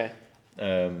 Okay.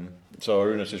 So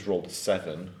Aruna's just rolled a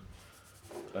 7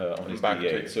 on his Back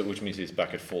D8, to- so which means he's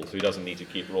back at full, so he doesn't need to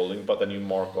keep rolling. But then you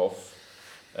mark off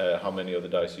how many of the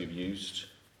dice you've used,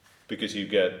 because you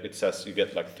get, it says you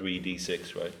get like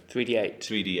 3d6, right? 3d8.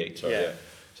 3d8, sorry. Yeah. Yeah.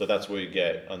 So that's where you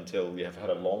get until you have had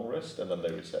a long rest, and then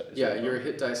they reset. Yeah, your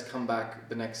hit dice come back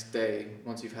the next day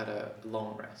once you've had a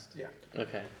long rest. Yeah.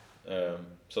 Okay.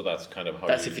 So that's kind of how.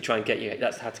 That's if you try and get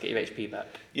that's how to get your HP back.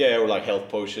 Yeah, or like health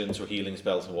potions or healing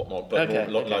spells and whatnot. But Okay,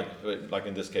 like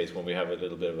in this case, when we have a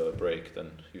little bit of a break,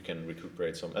 then you can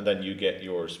recuperate some, and then you get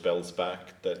your spells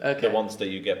back. The ones that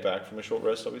you get back from a short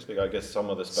rest, obviously. I guess some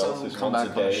of the spells some is come once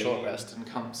back a day. on a short rest,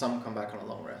 and some come back on a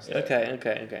long rest. Yeah.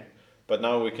 Okay. But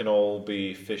now we can all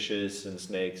be fishes and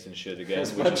snakes and shit again,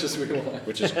 As much as we want.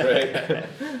 which is great.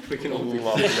 We can all be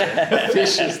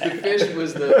fishes. The fish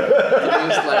was the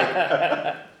most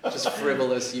like just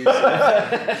frivolous use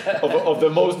of the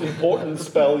most important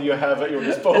spell you have at your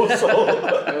disposal.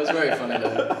 It was very funny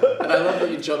though. And I love that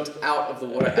you jumped out of the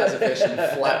water as a fish and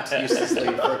flapped uselessly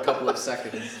for a couple of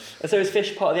seconds. And so is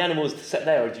fish part of the animals set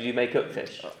there, or did you make up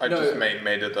fish? I just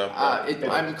made it up.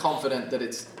 I'm confident that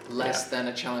it's less than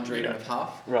a challenge rating of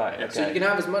half. Right. Okay. So you can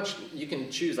have as much. You can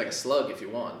choose like a slug if you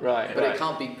want. Right. But it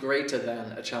can't be greater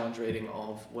than a challenge rating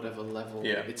of whatever level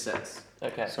it says.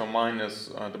 Okay. So mine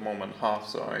is at the moment half.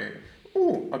 So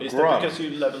a Is grub. that because you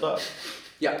leveled up?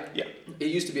 Yeah. Yeah. It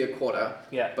used to be a quarter.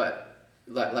 Yeah. But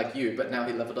like you, but now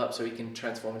he leveled up, so he can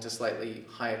transform into slightly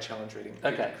higher challenge rating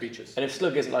creatures. And if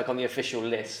slug isn't like on the official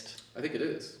list. I think it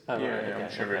is. Oh, Yeah, right, yeah, okay,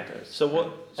 I'm sure okay. it is. So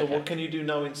what can you do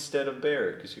now instead of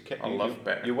bear? Because I love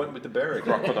bear. You went with the bear again.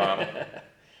 Crocodile.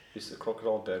 Is the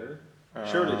crocodile better?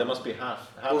 Surely there must be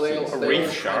half. Well, they seasons. A They reef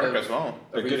all shark kind of- as well.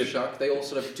 A They're good reef at- shark, they all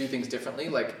sort of do things differently.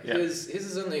 Like Yeah. his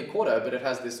is only a quarter, but it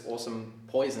has this awesome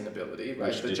poison ability, right?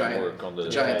 Which The didn't giant, work on the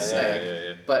giant snake.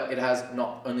 Yeah. But it has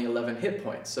not only 11 hit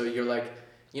points. So you're like,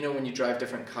 you know, when you drive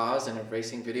different cars in a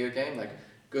racing video game, like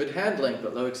good handling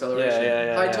but low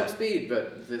acceleration, high top speed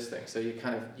but this thing. So you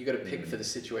got to pick for the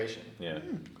situation. Yeah.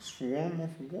 Swarm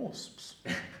of wasps.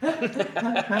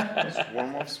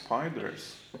 Swarm of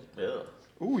spiders. Yeah.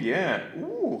 Ooh, yeah.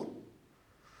 Ooh.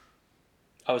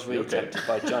 I was really tempted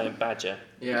by giant badger.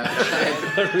 Yeah,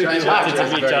 Really wanted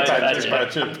to be giant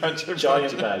badger.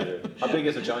 Giant badger. How big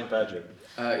is a giant badger?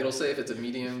 It'll say if it's a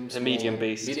medium. It's a medium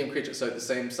beast. Medium creature, so the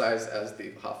same size as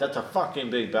the half. That's a fucking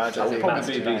big badger. That's That a would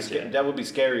massive probably badger. that would be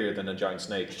scarier than a giant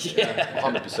snake. Yeah.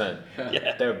 100%.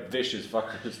 Yeah. They're vicious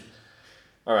fuckers.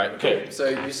 All right. Okay. So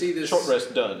you see this Short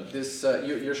rest done. This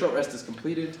your short rest is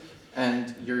completed,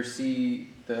 and you see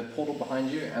the portal behind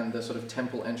you and the sort of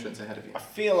temple entrance ahead of you. I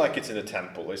feel like it's in a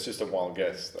temple. It's just a wild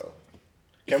guess, though.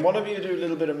 Can one of you do a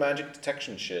little bit of magic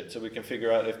detection shit so we can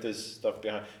figure out if there's stuff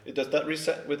behind? Does that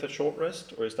reset with a short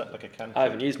rest, or is that like a cantrip? I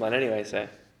haven't used mine anyway, so.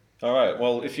 All right.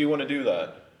 Well, if you want to do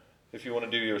that, if you want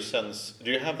to do your sense,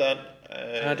 do you have that?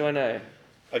 How do I know?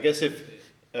 I guess if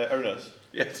Ernest.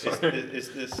 Yes. Is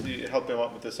this you help him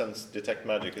out with the sense detect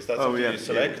magic? Is that something you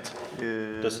select?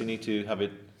 Does he need to have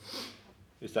it?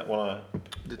 Is that one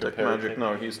Detect magic?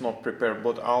 No, he's not prepared.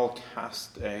 But I'll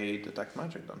cast a detect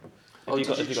magic then. Oh, you did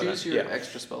got- you have you got choose that? your Yeah.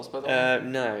 extra spells by the way?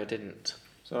 No, I didn't.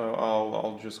 So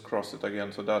I'll just cross it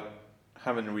again. So that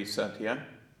haven't reset yet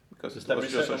because Does it that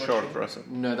was just a reset short on rest.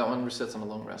 No, that one resets on a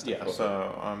long rest. Yeah.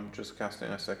 So I'm just casting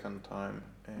a second time.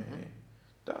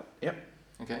 That. Yep.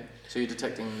 Okay. So you're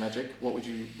detecting magic. What would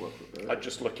you? I'm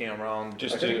just looking around.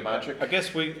 Just detecting magic. I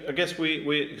guess we.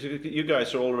 You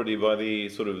guys are already by the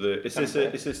sort of the.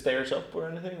 Is this stairs up or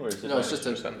anything, or is it? No, it's just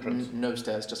entrance. no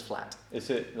stairs, just flat. Is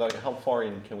it like how far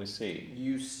in can we see?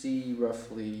 You see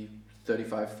roughly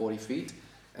 35, 40 feet,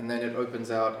 and then it opens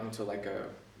out into like a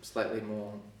slightly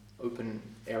more open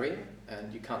area,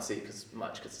 and you can't see because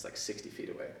it's like 60 feet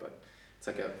away, but it's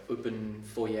like an open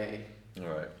foyer. All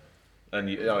right. And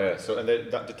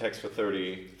that detects for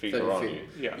 30 feet 30 around feet.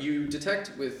 you. Yeah. You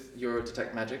detect with your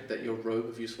detect magic that your robe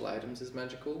of useful items is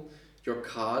magical. Your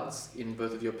cards in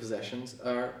both of your possessions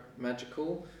are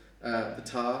magical. The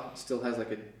tar still has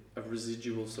like a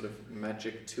residual sort of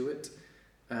magic to it.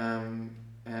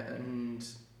 And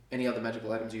any other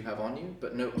magical items you have on you,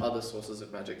 but no other sources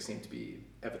of magic seem to be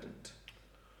evident.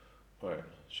 All right.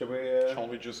 Shall we? Shall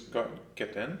we just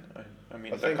get in? I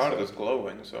mean, I the think card so. is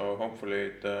glowing, so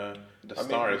hopefully the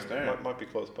star is there. Might be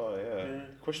close by. Yeah. Yeah.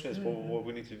 Question is, what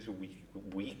we need to do to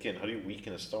weaken? How do you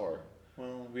weaken a star?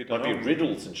 Well, we don't Might know. be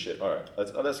riddles and shit. All right.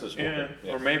 Let's just walk Yeah. in.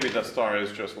 Yeah. Or maybe the star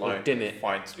is just like dim it.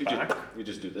 fights You back.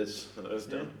 just do this and it's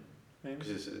Yeah. done. Maybe.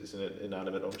 Because it's an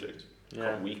inanimate object. You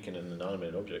Yeah. can't weaken an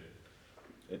inanimate object.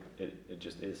 It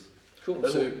just is. Cool.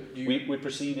 So we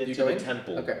proceed you into go the in?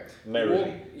 temple. Okay.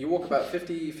 Merrily. You walk about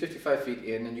 55 feet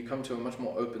in, and you come to a much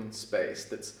more open space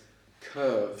that's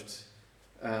curved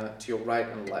to your right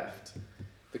and left.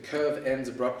 The curve ends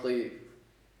abruptly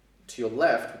to your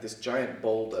left with this giant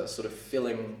boulder sort of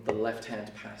filling the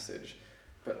left-hand passage,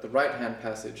 but the right-hand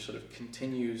passage sort of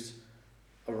continues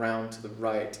around to the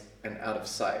right and out of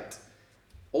sight.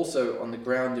 Also, on the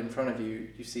ground in front of you,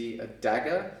 you see a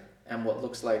dagger and what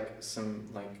looks like some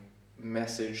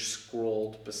message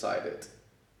scrawled beside it.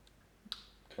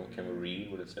 Can we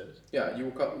read what it says? Yeah, you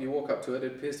walk up to it.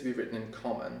 It appears to be written in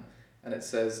common, and it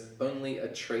says, "Only a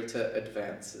traitor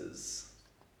advances."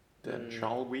 Then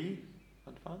shall we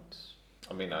advance?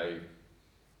 I mean, I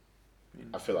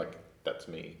feel like that's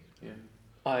me. Yeah.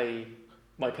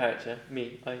 My character,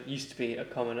 me, I used to be a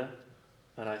commoner,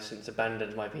 and I've since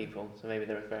abandoned my people, so maybe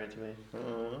they're referring to me.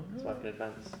 So I can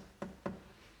advance.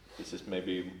 This is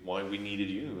maybe why we needed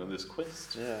you on this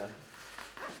quest. Yeah.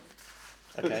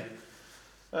 Okay.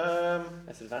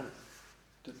 Let's advance.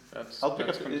 I'll pick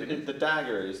up the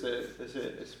dagger. Is it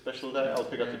a special dagger? I'll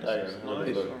pick up the dagger.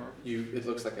 It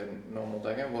looks like a normal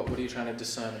dagger. What are you trying to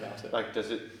discern about it? Like, does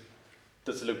it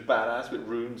look badass with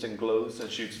runes and glows and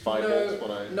shoots fireballs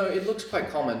when I? No, it looks quite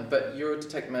common, but your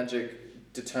detect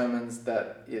magic determines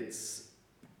that it's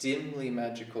dimly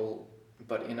magical,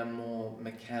 but in a more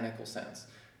mechanical sense.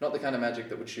 Not the kind of magic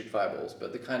that would shoot fireballs,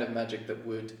 but the kind of magic that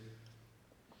would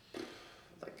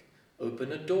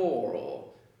open a door or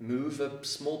move a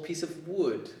small piece of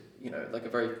wood. Like a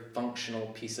very functional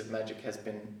piece of magic has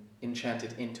been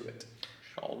enchanted into it.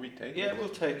 Shall we take it? Yeah, we'll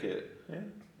take it. Yeah.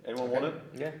 Anyone want it?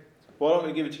 Yeah. Why don't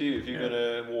we give it to you if you're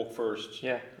gonna walk first?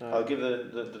 Yeah. I'll give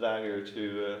the dagger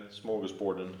to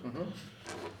Smorgasborden. Mm-hmm.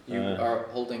 You are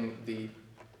holding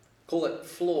call it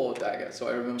floor dagger, so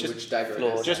I remember which dagger it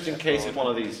is. Just in case it's one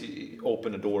of these, you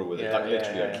open a door with it, like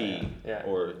literally a key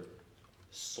or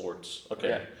sorts. Okay.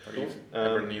 Yeah. Or you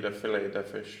ever need a fillet of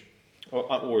fish?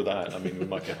 Or that. I mean, we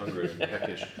might get hungry.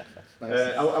 Peckish.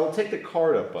 Nice. I'll take the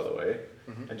card up, by the way,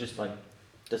 Mm-hmm. and just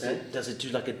does it do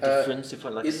like a difference if I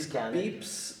it scan it?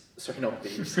 beeps. Sorry, not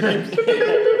beeps.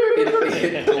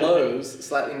 it glows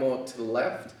slightly more to the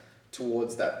left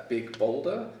towards that big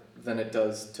boulder than it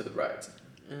does to the right.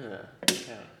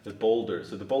 Okay. The boulder.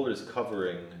 So the boulder is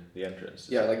covering the entrance.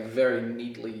 Yeah, like very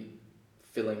neatly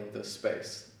filling the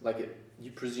space.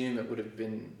 You presume it would have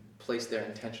been placed there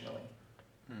intentionally.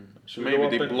 So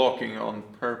maybe they're blocking on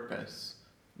purpose.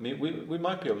 I mean, we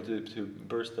might be able to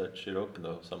burst that shit open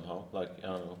though somehow. Like, I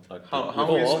don't know. Like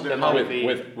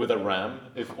with a ram,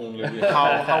 if only we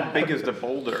how big is the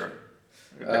boulder?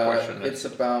 The question is. It's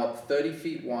about 30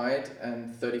 feet wide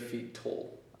and 30 feet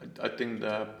tall. I think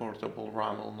the portable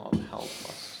ram will not help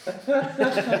us.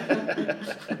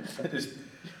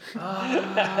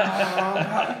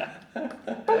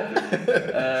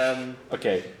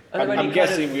 Okay. I'm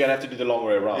guessing we're gonna have to do the long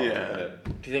way around. Yeah.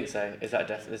 Do you think so? Is that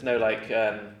definitely? There's no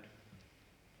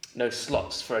no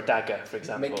slots for a dagger, for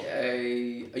example. Are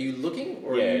you looking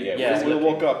or Yeah. We'll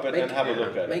walk up and have a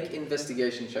look at it. Make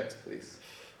investigation checks, please.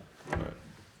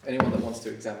 Anyone that wants to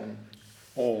examine.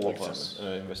 All of us.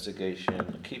 Investigation. I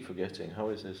keep forgetting. How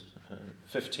is this?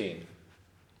 15.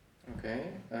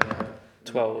 Okay.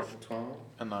 12. 12.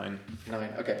 A 9.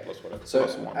 9. Okay. Plus whatever. So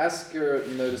Plus 1. Asker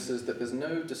notices that there's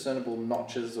no discernible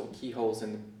notches or keyholes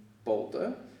in the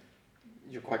boulder.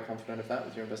 You're quite confident of that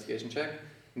with your investigation check.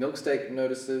 Milksteak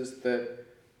notices that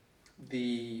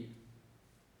the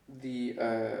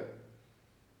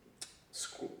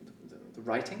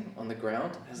writing on the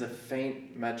ground has a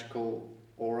faint magical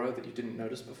aura that you didn't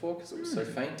notice before because it was so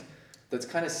faint. That's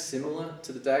kind of similar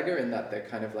to the dagger in that they're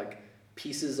kind of like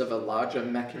pieces of a larger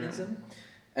mechanism.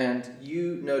 And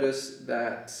you notice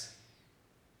that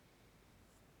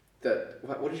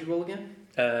what did you roll again?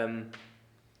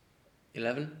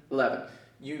 11. 11.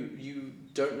 You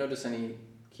don't notice any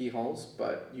keyholes,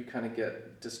 but you kind of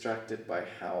get distracted by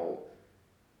how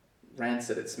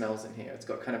rancid it smells in here. It's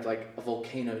got kind of like a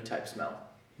volcano type smell,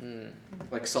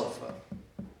 like sulfur.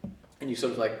 And you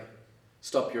sort of like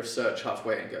stop your search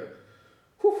halfway and go,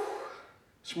 whew,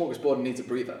 Smorgasborden needs a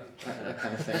breather, that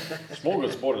kind of thing.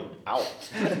 Smorgasborden, out.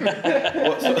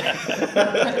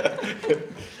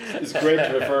 It's great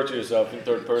to refer to yourself in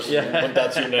third person when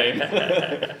that's your name.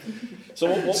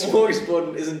 So what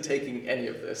Smorgasborden isn't taking any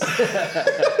of this.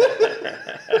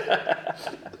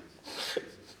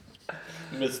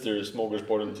 Mr.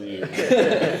 Smorgasborden to you.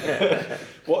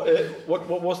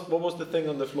 What was the thing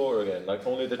on the floor again? Like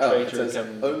only the traitor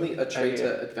can. Only a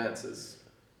traitor advances.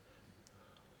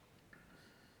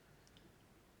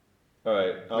 All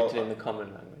right. Written in the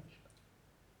common language.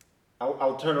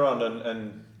 I'll turn around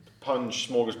and punch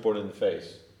Smorgasbord in the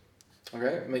face.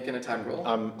 Okay, make an attack roll.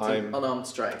 I'm unarmed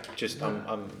strike.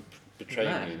 I'm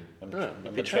betraying you. I'm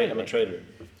a traitor.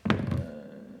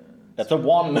 That's a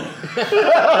 1. Roll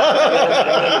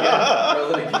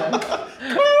it again.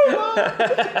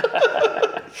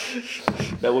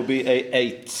 That would be a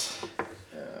 8.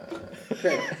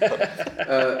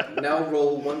 Okay. Now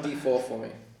roll 1d4 for me.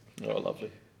 Oh,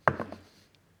 lovely.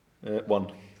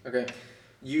 1. Okay.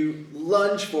 You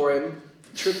lunge for him,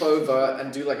 trip over,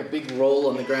 and do like a big roll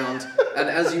on the ground. And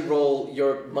as you roll,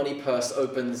 your money purse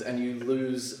opens and you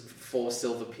lose 4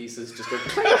 silver pieces. Just go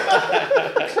clink,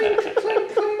 clink,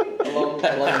 clink, clink, along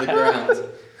the ground.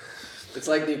 It's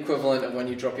like the equivalent of when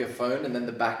you drop your phone and then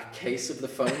the back case of the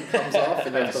phone comes off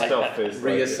and you have to like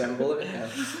reassemble it. Yeah.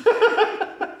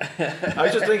 I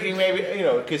was just thinking maybe,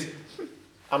 because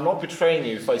I'm not betraying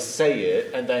you if I say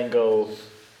it and then go,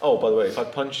 oh, by the way, if I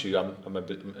punch you, I'm a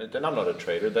bit, then I'm not a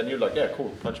traitor. Then you're like, yeah, cool,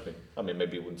 punch me. I mean,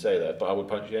 maybe you wouldn't say that, but I would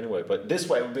punch you anyway. But this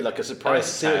way it would be like a surprise. I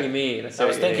see what you mean. I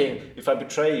was thinking, if I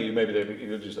betray you, maybe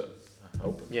you would just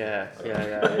open. Yeah.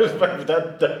 But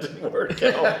that didn't work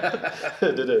out,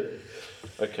 did it?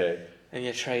 Okay. And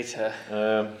you're a traitor.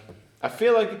 I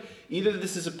feel like either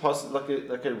this is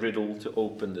like a riddle to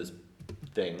open this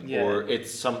thing, or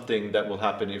it's something that will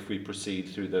happen if we proceed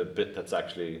through the bit that's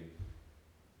actually,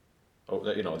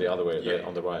 the other way,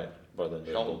 on the right, rather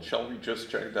than Shall we just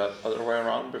check that other way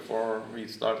around before we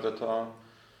start that?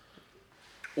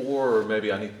 Or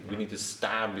maybe we need to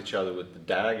stab each other with the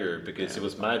dagger because it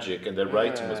was magic and the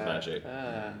writing was magic.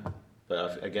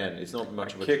 But again, it's not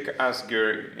much of a... Kick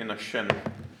Asger in a shin.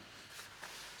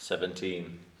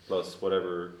 17 plus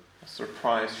whatever. A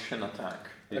surprise shin attack.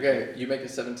 Okay, you make a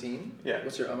 17. Yeah.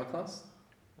 What's your armor class?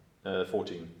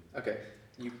 14. Okay.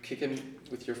 You kick him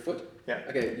with your foot? Yeah.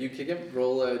 Okay, you kick him,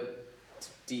 roll a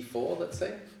d4, let's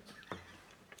say.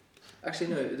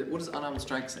 Actually, no, what does unarmed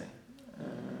strike say?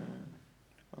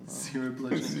 0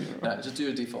 bludgeoning. No, just do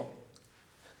a d4.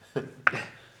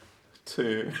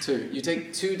 2. 2. You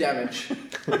take 2 damage,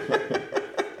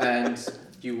 and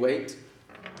you wait.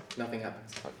 Nothing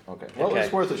happens. Okay. Well,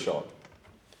 it's worth a shot.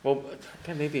 Well,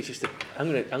 okay, maybe it's just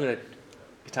I'm gonna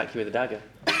attack you with a dagger.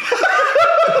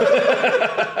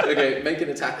 Okay, make an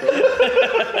attack roll.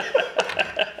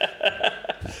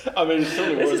 I mean, it's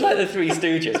totally This is like the Three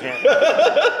Stooges,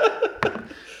 right?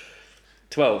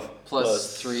 12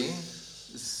 plus 3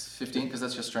 is 15 because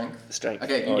that's your strength. strength.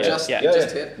 Okay, you just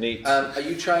hit. Neat. Are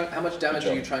you trying? How much damage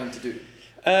are you trying to do?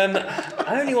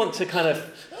 I only want to kind of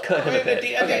cut him a bit.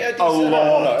 A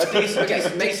lot. Okay,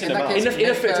 make in that case,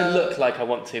 Enough for it to look like I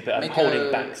want to, but I'm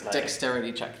holding back slightly.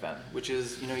 Dexterity check then, which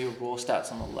is your raw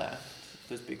stats on the left.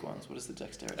 Those big ones. What is the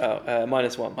dexterity? Oh,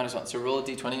 -1. -1. So roll a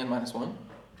d20 and -1.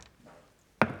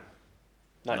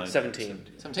 17.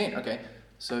 17. Okay.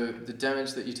 So the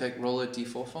damage that you take, roll a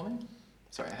d4 for me.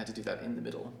 Sorry, I had to do that in the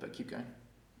middle, but keep going.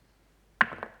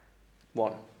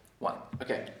 1. 1.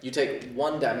 Okay. You take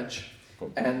 1 damage,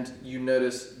 and you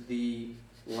notice the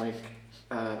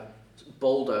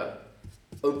boulder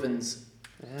opens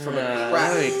from a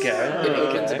crack. There we go. It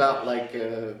opens about I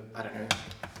don't know,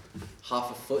 half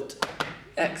a foot.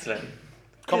 Excellent.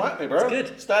 Come at me, bro. It's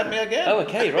good. Stab me again. Oh,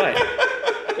 okay, right.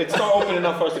 It's not open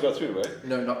enough for us to go through, right?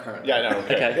 No, not currently. Yeah, no,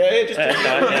 okay. Okay.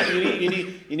 Yeah,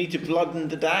 you need to bloodden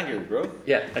the dagger, bro.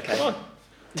 Yeah, okay. Come on.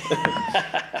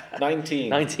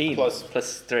 19 plus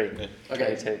 3.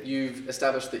 Okay, 22. you've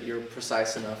established that you're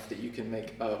precise enough that you can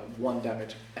make a 1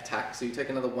 damage attack. So you take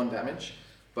another 1 damage,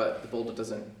 but the boulder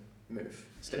doesn't move.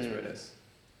 It stays where it is.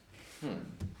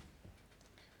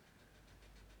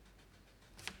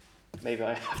 Maybe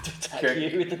I have to attack Okay.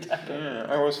 you with the dagger.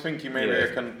 Yeah, I was thinking maybe I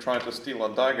can try to steal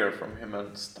a dagger from him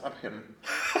and stab him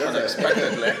Okay.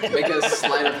 unexpectedly. Make a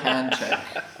sleight of hand check.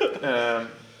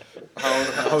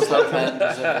 How's Sleight of that? hand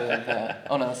is over there.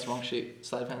 Oh no, that's the wrong sheet.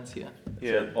 Sleight of hand's here.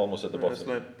 Yeah, Almost at the it's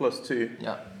bottom. like +2.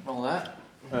 Yeah, roll that.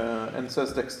 And it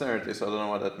says dexterity, so I don't know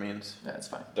what that means. Yeah, it's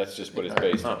fine. That's just what it's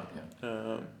based on.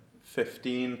 Oh.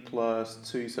 15 plus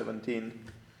 2,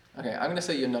 17. Okay, I'm going to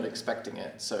say you're not expecting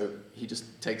it, so he just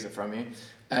takes it from you.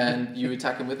 And you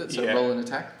attack him with it, so Yeah. roll an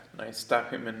attack. And I stab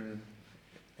him in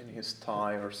his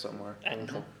thigh or somewhere.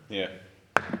 Ankle. Yeah.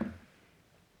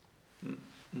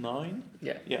 9?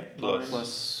 Yeah. Yeah, Plus.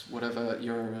 Plus whatever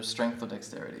your strength or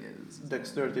dexterity is.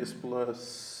 Dexterity is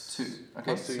plus 2. Okay,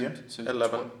 Plus 2, yeah. so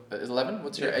 11. 11?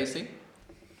 What's your AC?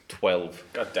 12.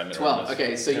 God damn it. 12. Ernest.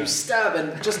 Okay, so you stab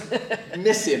and just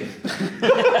miss him.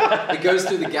 It goes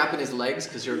through the gap in his legs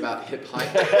because you're about hip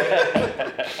height.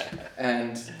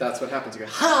 And that's what happens. You go,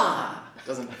 ha!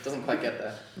 Doesn't quite get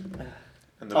there.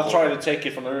 And I'll try to take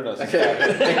it from Ernest. Okay,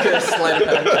 make a sleight of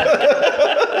hand.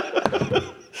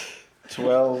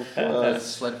 12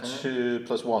 Sleight of hand. 2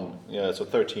 plus 1. Yeah, so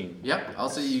 13. Yep, I'll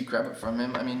say you grab it from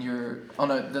him. I mean, oh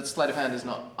no, that sleight of hand is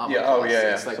not armor Yeah, oh, class.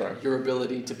 yeah, It's like sorry. your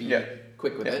ability to be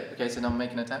quick with Yeah. it. Okay, so now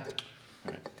make an attack.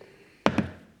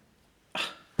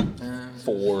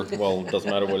 4. Well, it doesn't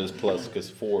matter what is plus because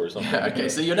 4 or something. Yeah, okay,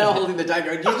 so you're now holding the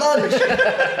dagger and you lunge!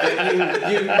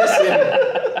 But you miss him.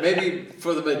 Maybe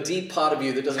for a deep part of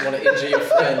you that doesn't want to injure your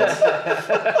friend.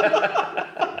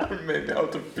 Maybe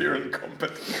out of fear and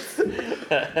competence.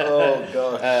 Oh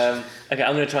gosh. Okay,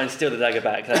 I'm going to try and steal the dagger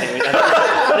back. I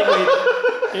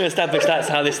think we established that's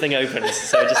how this thing opens.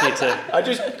 So I just need to. I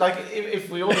just like if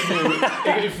we only knew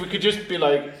if we could just be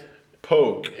like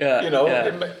poke. Yeah, you know,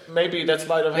 yeah. maybe that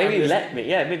sleight of hand. Maybe let me.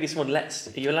 Yeah, maybe someone lets.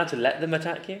 Are you allowed to let them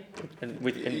attack you and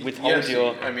withhold Yes,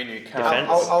 your? I mean you can. defense?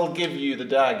 I'll give you the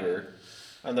dagger.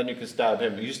 And then you can stab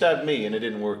him. You stabbed me and it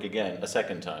didn't work again a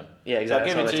second time. Yeah,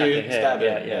 exactly. So I'll give So it to you, attacking him. stab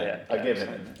Yeah, him. yeah. I give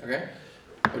him. Okay.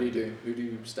 What do you do? Who do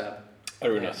you stab?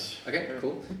 Arunas. Okay,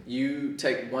 cool. You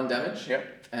take 1 damage. Yeah.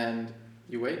 And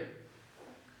you wait.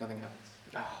 Nothing happens.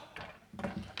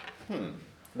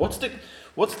 What's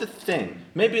the thing?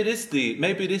 Maybe it is the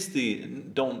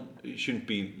you shouldn't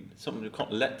be someone you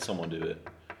can't let someone do it.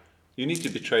 You need to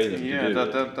betray them Yeah, to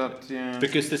do it. yeah.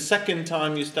 Because the second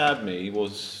time you stabbed me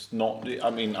was not. I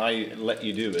mean, I let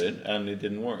you do it and it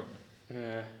didn't work.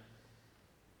 Yeah.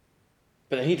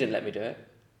 But then he didn't let me do it.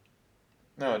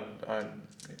 No,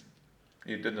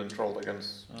 you didn't roll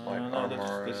against armor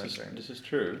or anything. This is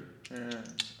true. Yeah.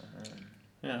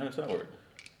 Yeah, how does that work?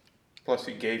 Plus,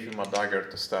 he gave him a dagger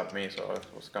to stab me, so it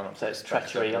was kind of. So it's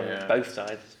treachery on both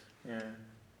sides. Yeah.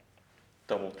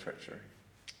 Double treachery.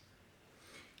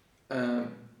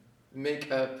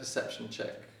 Make a perception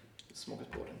check.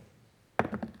 Smorgasbording.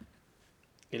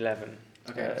 11.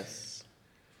 Okay.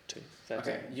 2. 13.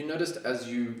 Okay. You noticed as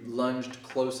you lunged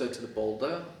closer to the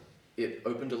boulder, it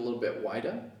opened a little bit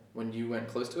wider when you went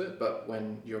close to it, but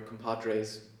when your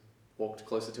compadres walked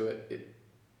closer to it, it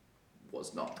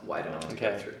was not wide enough to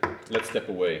go through. Let's step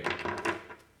away.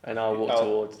 And I'll walk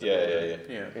towards the Yeah.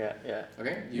 Yeah. Yeah.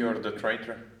 Okay. You're the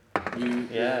traitor.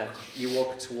 You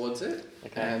walk towards it,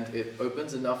 and it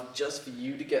opens enough just for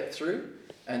you to get through,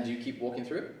 and you keep walking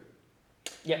through.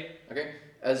 Yeah. Okay.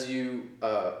 As you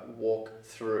walk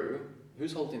through,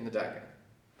 who's holding the dagger?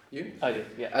 You? I do.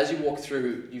 Yeah. As you walk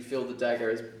through, you feel the dagger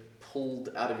is pulled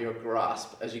out of your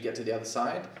grasp as you get to the other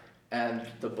side, and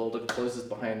the boulder closes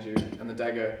behind you, and the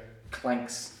dagger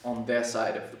clanks on their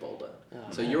side of the boulder.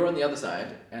 So you're on the other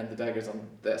side, and the dagger's on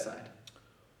their side.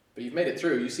 But you've made it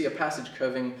through. You see a passage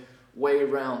curving way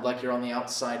around, like you're on the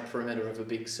outside perimeter of a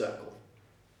big circle.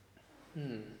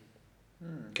 Can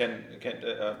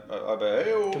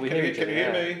we hear each other?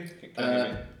 hear me? Can you hear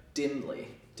me?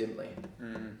 Dimly.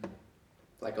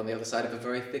 Like on the other side of a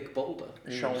very thick boulder.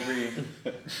 Shall we?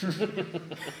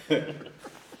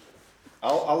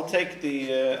 I'll pick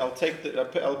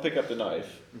up the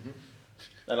knife,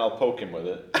 and I'll poke him with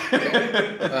it.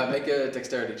 Okay. Make a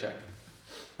dexterity check.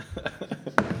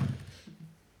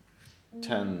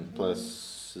 10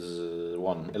 plus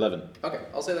 1, 11. Okay,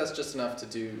 I'll say that's just enough to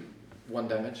do 1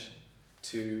 damage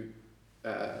to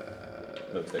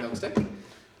milk stick.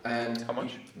 And How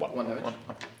much? 1 damage. 1.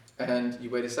 And you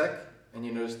wait a sec, and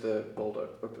you notice the boulder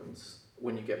opens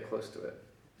when you get close to it.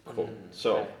 Cool.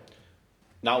 So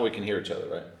now we can hear each other,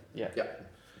 right? Yeah. Yeah.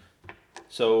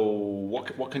 So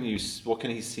what can he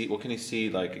see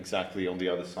like exactly on the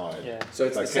other side? Yeah. So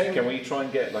it's Like, the same. can we try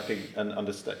and get like an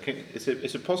understand? Is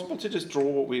it possible to just draw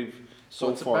what we've so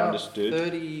it's far about understood?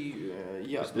 30.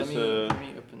 Yeah. Is Let this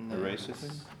me open the eraser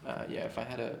thing? yeah, if I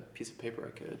had a piece of paper,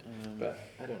 I could, but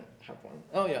I don't have one.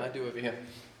 Oh yeah, I do over here.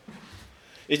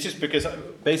 It's just because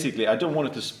basically I don't want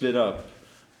it to split up,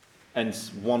 and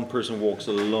one person walks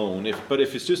alone. But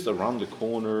if it's just around the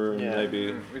corner,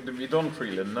 maybe. We don't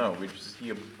really know. We just see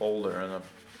a boulder and a.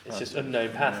 It's just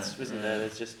unknown paths, isn't there?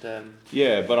 There's just.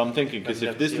 Yeah, but I'm thinking because I've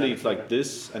if never this seen leads that like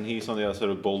this, and he's on the other side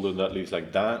of the boulder, that leads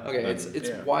like that. Okay, then- it's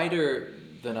wider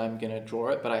than I'm gonna draw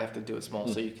it, but I have to do it small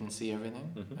so you can see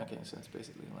everything. Mhm. Okay, so it's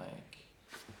basically like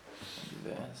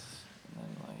this, and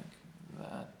then like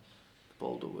that. The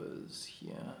boulder was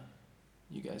here.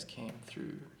 You guys came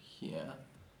through here,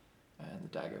 and the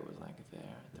dagger was like there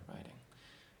at the writing.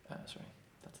 Sorry,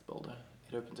 that's the boulder.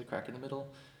 It opens a crack in the middle.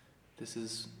 This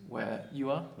is where you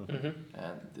are,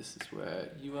 and this is where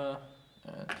you are,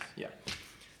 and yeah,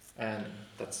 and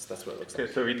that's what it looks like.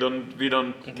 Okay, so we don't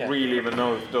really even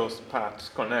know if those paths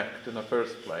connect in the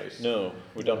first place. No,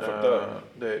 we don't fucked up.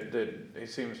 It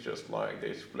seems just like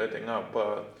they're splitting up,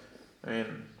 but I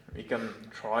mean, we can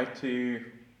try to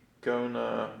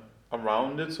go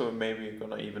around it, so maybe we're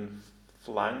gonna even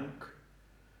flank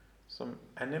some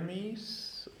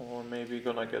enemies, or maybe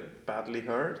gonna get badly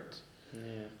hurt.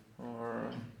 Yeah. Or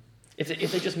If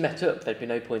they just met up, there'd be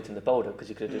no point in the boulder because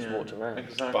you could have just walked around.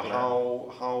 Exactly. But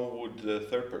how would the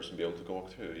third person be able to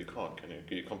walk through? You can't, can you?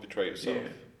 You can't betray yourself.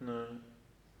 Yeah, no.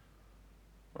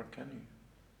 Or can you?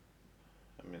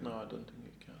 I mean, No, I don't think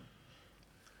you can.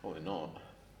 probably not.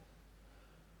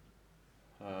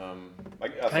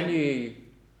 Can you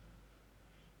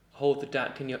hold the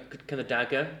dagger? Can the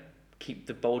dagger keep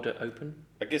the boulder open?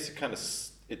 I guess it kind of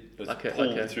it was Like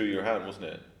pulled through your hand, wasn't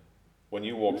it? When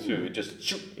you walked through, it just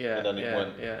shoot, and then it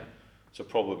went. Yeah. So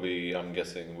probably, I'm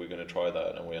guessing we're going to try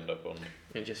that, and we end up on.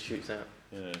 It just shoots out.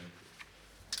 Yeah.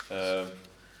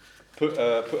 Put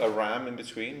a ram in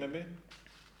between, maybe.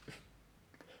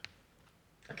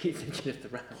 I keep thinking of the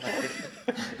ram.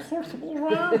 Portable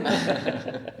ram.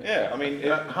 Yeah, I mean,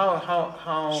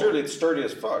 how? surely it's sturdy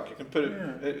as fuck. You can put it.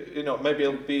 Maybe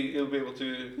it'll be able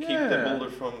to keep the boulder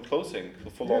from closing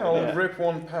for long. I'll rip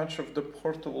one patch of the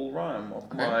portable ram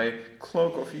of my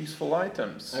cloak of useful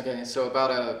items. Okay, so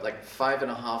about a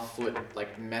 5.5 foot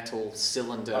metal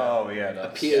cylinder That's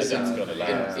appears gonna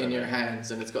last. in your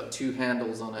hands, and it's got 2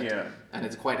 handles on it, and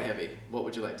it's quite heavy. What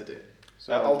would you like to do?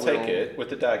 So I'll take it with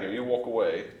the dagger. You walk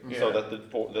away so Yeah. that the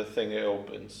thing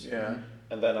opens. Yeah.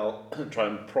 And then I'll try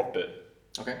and prop it.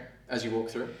 Okay, as you walk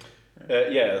through.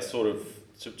 Sort of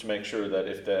to make sure that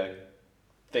if the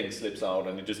thing slips out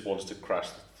and it just wants to crash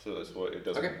through this way, it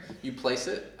doesn't. Okay, you place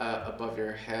it above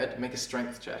your head. Make a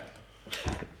strength check.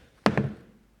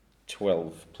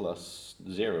 12 plus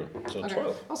 0, so Okay,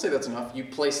 12. I'll say that's enough. You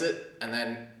place it, and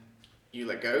then you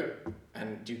let go,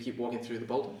 and do you keep walking through the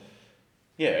boulder?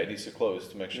 Yeah, it needs to close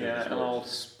to make sure Yeah, this and works. I'll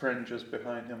sprint just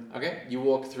behind him. Okay, you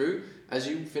walk through. As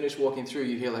you finish walking through,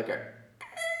 you hear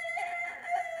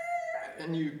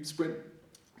and you sprint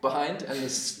behind, and the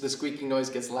squeaking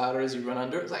noise gets louder as you run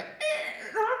under. It's like,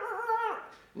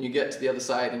 and you get to the other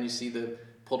side, and you see the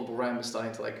portable ram is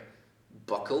starting to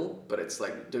buckle, but it's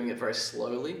doing it very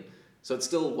slowly. So it's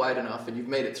still wide enough, and you've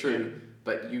made it through,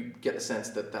 but you get the sense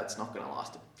that that's not going to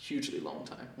last a hugely long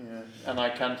time. Yeah, and I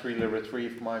can't really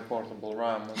retrieve my portable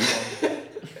ram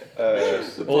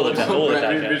as All the well,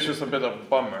 dagger. which is a bit of a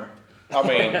bummer. I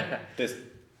mean,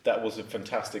 that was a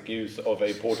fantastic use of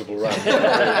a portable ram. We're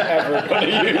ever going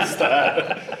to use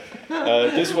that.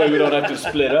 This way we don't have to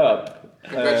split up.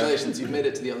 Congratulations, you've made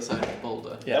it to the other side of the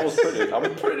boulder. That was pretty.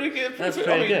 I'm pretty good. That's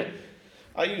pretty good.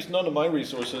 I used none of my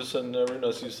resources, and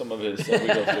Runas used some of his. So we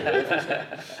got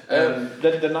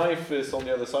through. The knife is on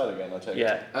the other side again. I take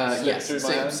it. Yes, through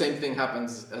my hand. same thing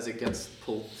happens as it gets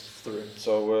pulled through.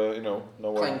 So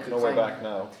nowhere Clank. back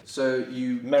now. So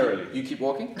you Merrily. keep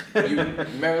walking. You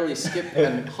merrily skip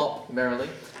and hop merrily,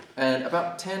 and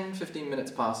about 10-15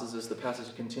 minutes passes as the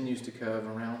passage continues to curve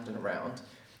around and around,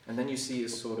 and then you see a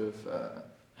sort of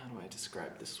how do I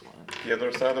describe this one? The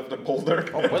other side of the boulder.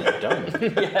 Oh, well done.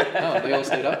 Oh, they all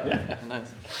stayed up? Yeah.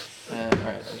 Nice. All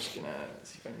right, I'm just gonna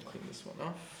see if I can clean this one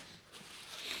off.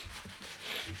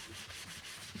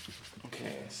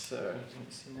 Okay, so what you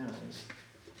see now is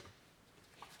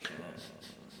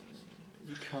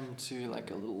you come to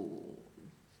a little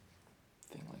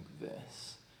thing like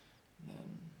this, and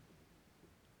then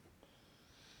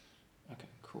okay,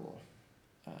 cool.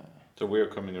 So we're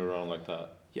coming around like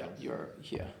that. Yeah, you're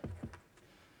here.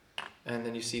 And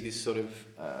then you see these sort of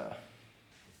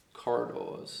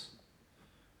corridors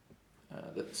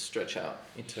that stretch out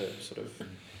into sort of,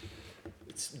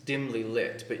 it's dimly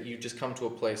lit, but you just come to a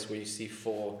place where you see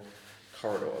 4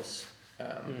 corridors.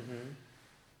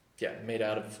 Yeah, made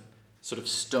out of sort of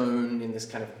stone in this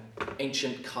kind of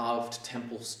ancient carved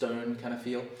temple stone kind of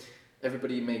feel.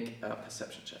 Everybody make a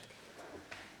perception check.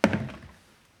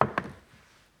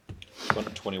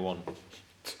 21.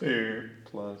 2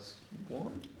 plus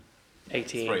 1.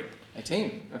 18. 3.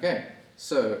 18, okay.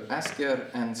 So Asker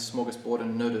and Smorgasbord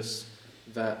notice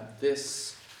that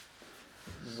this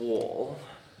wall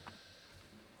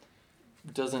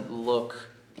doesn't look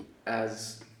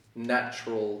as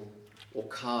natural or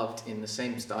carved in the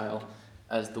same style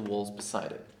as the walls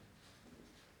beside it.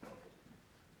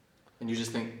 And you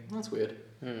just think, that's weird.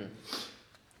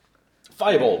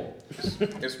 Fireball.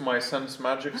 Is my sense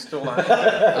magic still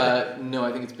active? No,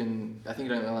 I think it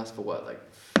only lasts for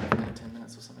 10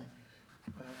 minutes or something.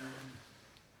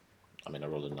 I mean, I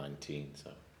rolled a 19,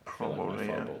 so I feel like Probably, my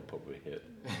yeah. fireball probably hit.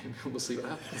 We'll see what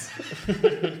happens.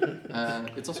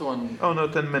 It's also on Oh no,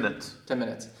 10 minutes. 10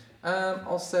 minutes.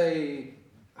 I'll say,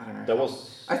 I don't know.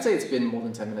 I'd say it's been more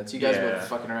than 10 minutes. You guys were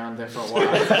fucking around there for a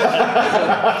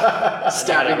while.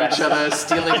 Stabbing each other,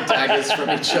 stealing daggers from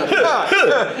each other.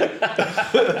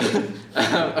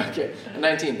 Okay,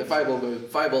 19. The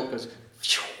firebolt goes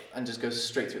and just goes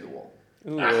straight through the wall.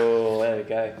 Ooh, there we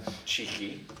go.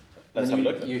 Cheeky. And Let's have a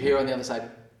look. you hear on the other side,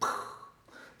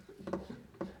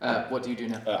 What do you do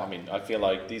now? I mean, I feel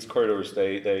like these corridors,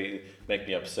 they make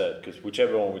me upset, because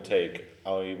whichever one we take,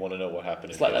 I want to know what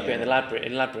happened. It's like that bit in the labyrinth.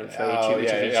 In labyrinth, where you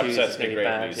choose, it if you choose, upsets it's me really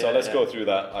greatly. bad. So let's go through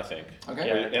that, I think.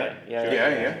 Okay.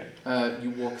 Yeah. You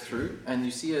walk through and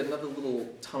you see another little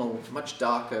tunnel, much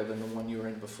darker than the one you were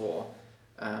in before,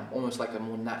 almost like a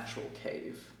more natural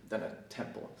cave than a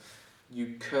temple.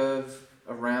 You curve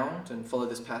around and follow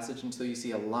this passage until you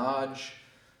see a large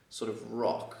sort of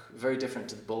rock, very different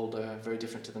to the boulder, very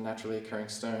different to the naturally occurring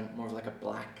stone, more of like a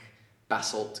black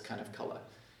basalt kind of colour.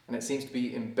 And it seems to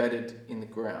be embedded in the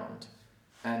ground.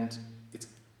 And it's...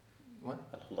 What?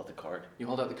 I'll hold out the card. You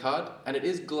hold out the card, and it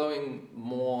is glowing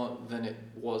more than it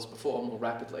was before, more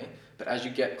rapidly. But as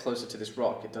you get closer to this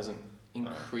rock, it doesn't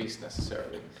increase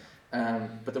necessarily.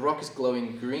 But the rock is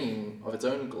glowing green of its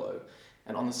own glow.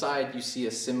 And on the side, you see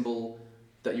a symbol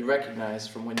that you recognize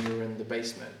from when you were in the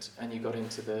basement and you got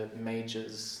into the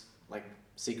mage's like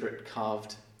secret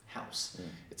carved house.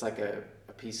 It's like a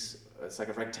piece, it's like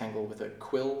a rectangle with a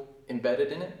quill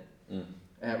embedded in it,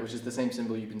 which is the same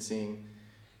symbol you've been seeing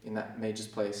in that mage's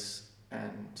place,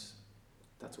 and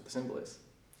that's what the symbol is.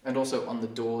 And also on the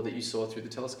door that you saw through the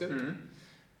telescope.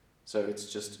 So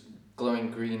it's just glowing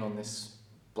green on this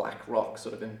black rock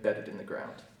sort of embedded in the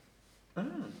ground.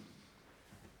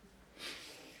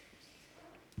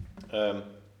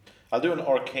 I'll do an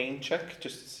arcane check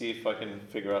just to see if I can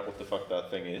figure out what the fuck that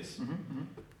thing is.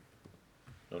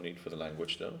 No need for the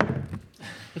language though.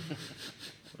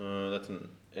 That's an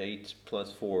 8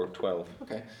 plus 4, 12.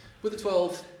 Okay. With the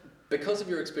 12, because of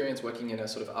your experience working in a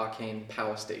sort of arcane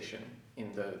power station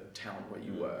in the town where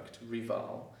you worked,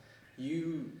 Rival,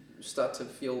 you start to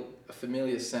feel a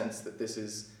familiar sense that this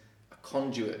is a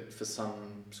conduit for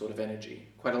some sort of energy.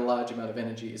 Quite a large amount of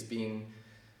energy is being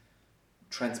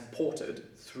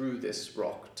transported through this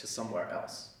rock to somewhere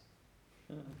else.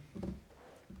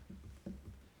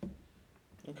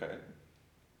 Okay.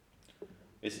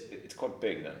 It's quite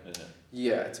big then, isn't it?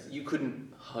 Yeah, you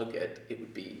couldn't hug it. It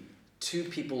would be 2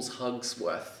 people's hugs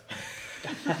worth.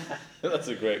 That's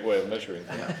a great way of measuring.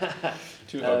 Yeah.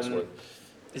 2 hugs worth.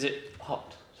 Is it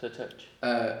hot to touch?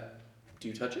 Do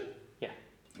you touch it? Yeah.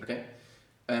 Okay.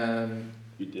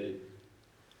 You did.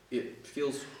 It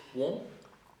feels warm.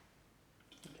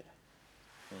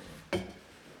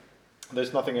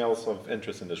 There's nothing else of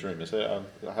interest in this room, is there?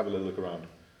 I'll have a little look around.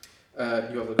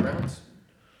 You have a look around.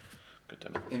 Good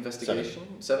time.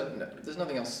 Investigation. 7? No, there's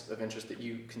nothing else of interest that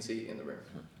you can see in the room.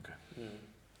 Okay.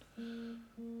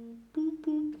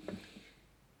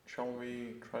 Shall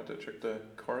we try to check the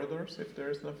corridors if there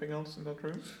is nothing else in that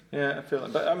room? Yeah, I feel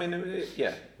like, but I mean,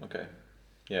 yeah, okay.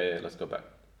 Yeah, let's go back.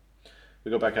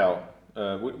 We go back out.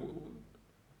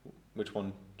 Which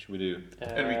one should we do?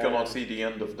 And we cannot see the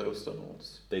end of those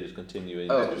tunnels. They just continue.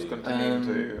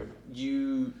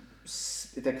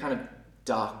 They're kind of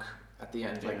dark at the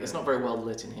end. Like it's not very well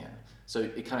lit in here, so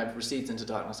it kind of recedes into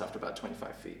darkness after about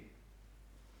 25 feet.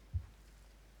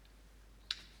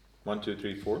 1, 2,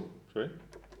 3, 4. Sorry.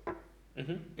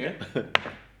 Yeah.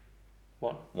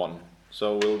 1.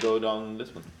 So we'll go down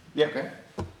this one. Yeah. Okay.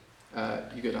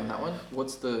 You go down that one.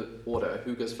 What's the order?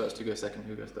 Who goes first? Who goes second?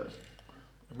 Who goes third?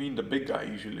 I mean, the big guy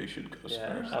usually should go first.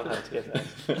 I'll have to go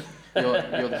first.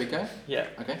 You're the big guy? Yeah.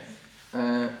 Okay.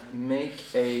 Make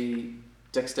a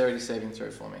dexterity saving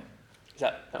throw for me. Is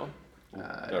that one?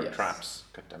 There are yes. traps.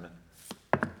 God damn it.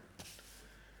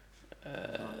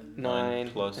 9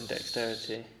 plus and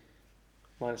dexterity.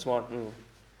 -1. Ooh.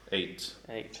 8.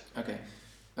 8. Okay.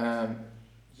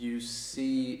 You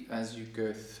see as you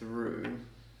go through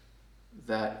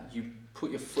that you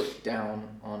put your foot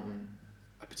down on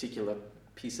a particular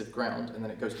piece of ground and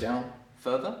then it goes down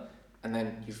further and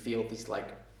then you feel these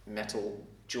like metal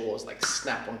jaws like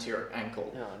snap onto your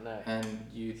ankle. Oh no. And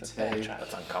you take...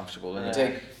 That's uncomfortable, isn't You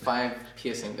it? take 5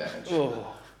 piercing damage.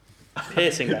 Oh.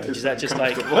 Piercing damage, is that just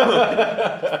like...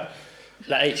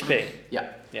 like HP?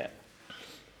 Yeah. Yeah.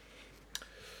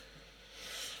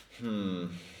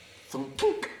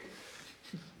 Thunk.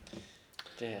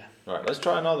 Dear. Alright, let's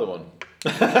try another one.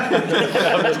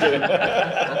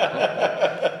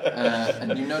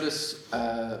 And you notice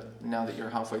now that you're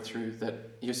halfway through that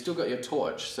you've still got your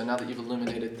torch, so now that you've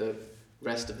illuminated the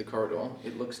rest of the corridor,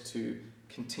 it looks to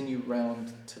continue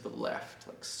round to the left,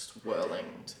 like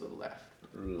swirling to the left.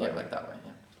 Yeah, like that way,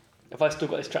 yeah. Have I still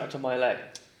got this trapped on my leg?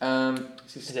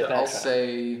 Is it a bear I'll trap?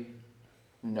 say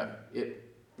no. It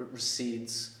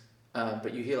recedes,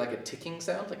 but you hear like a ticking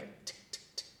sound, like a tick, tick,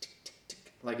 tick, tick, tick, tick,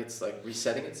 like it's like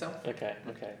resetting itself. Okay.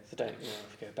 So don't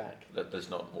have to go back. Let's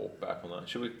not walk back on that.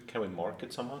 Can we mark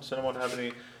it somehow? Does anyone have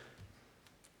any,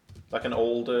 like an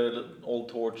old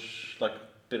torch, like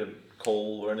bit of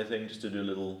coal or anything, just to do a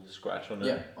little scratch on it?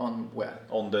 Yeah, on where?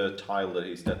 On the tile that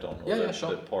he stepped on, or Yeah, sure.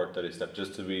 the part that he stepped,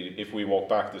 just to be, if we walk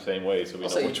back the same way, so we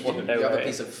know which one. You have a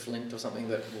piece of flint or something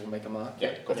that will make a mark.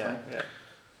 Yeah, that's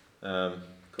fine.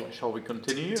 Cool. Shall we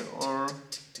continue or?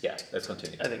 Yeah, let's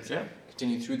continue. I think so. Yeah.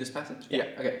 Continue through this passage?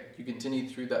 Yeah. Okay, you continue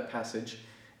through that passage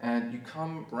and you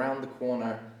come round the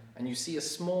corner and you see a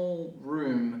small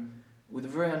room with a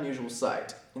very unusual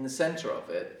sight. In the center of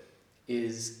it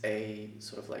is a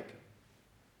sort of like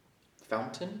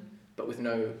fountain, but with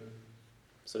no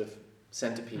sort of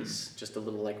centerpiece, just a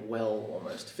little like well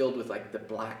almost, filled with like the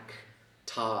black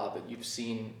tar that you've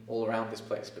seen all around this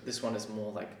place, but this one is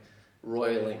more like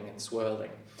roiling and swirling.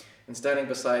 And standing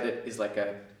beside it is like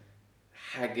a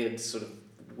haggard sort of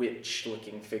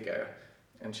witch-looking figure,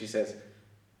 and she says,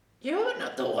 "You're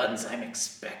not the ones I'm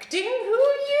expecting. Who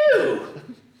are you?"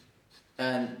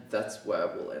 And that's where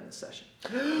we'll end the session.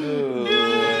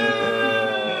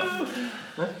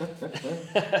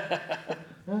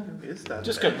 Is that?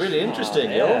 Just got really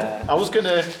interesting, yeah. yo. I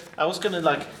was gonna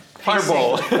like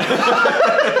fireball.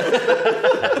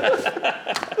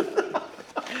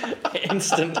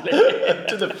 Instantly.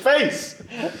 To the face.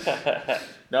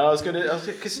 No, I was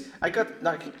because I got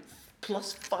like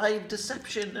 +5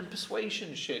 deception and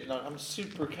persuasion shit. Like, I'm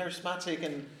super charismatic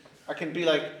and I can be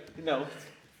like,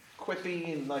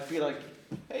 quippy and like be like,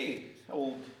 hey,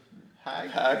 old hag.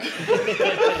 How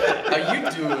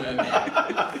you doing?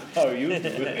 How are you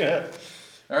doing? Yeah.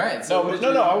 All right. So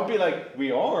No. I would be like,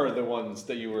 we are the ones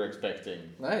that you were expecting.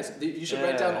 Nice. You should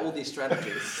write down all these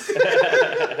strategies.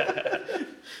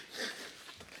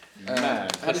 Man,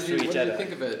 what did you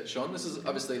think of it, Sean? This is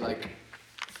obviously like,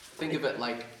 think of it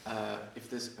like if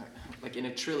there's like in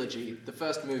a trilogy, the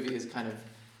first movie is kind of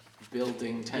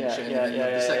building tension, and then you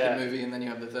have the second movie, and then you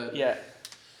have the third. Yeah,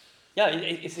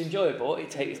 it's enjoyable.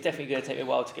 It's definitely going to take me a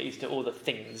while to get used to all the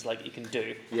things like you can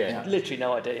do. Yeah. Literally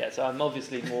no idea yet. So I'm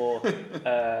obviously more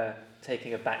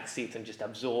taking a back seat and just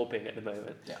absorbing at the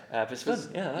moment. Yeah. But it's fun.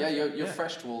 Yeah. You're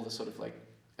fresh to all the sort of like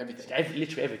everything.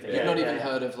 Literally everything. You've not even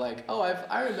heard of like,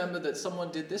 I remember that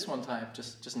someone did this one time.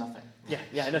 Just nothing.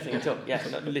 Yeah, nothing at all. Yeah,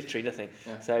 literally nothing.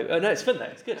 Yeah. So no, it's fun though.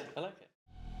 It's good. I like it.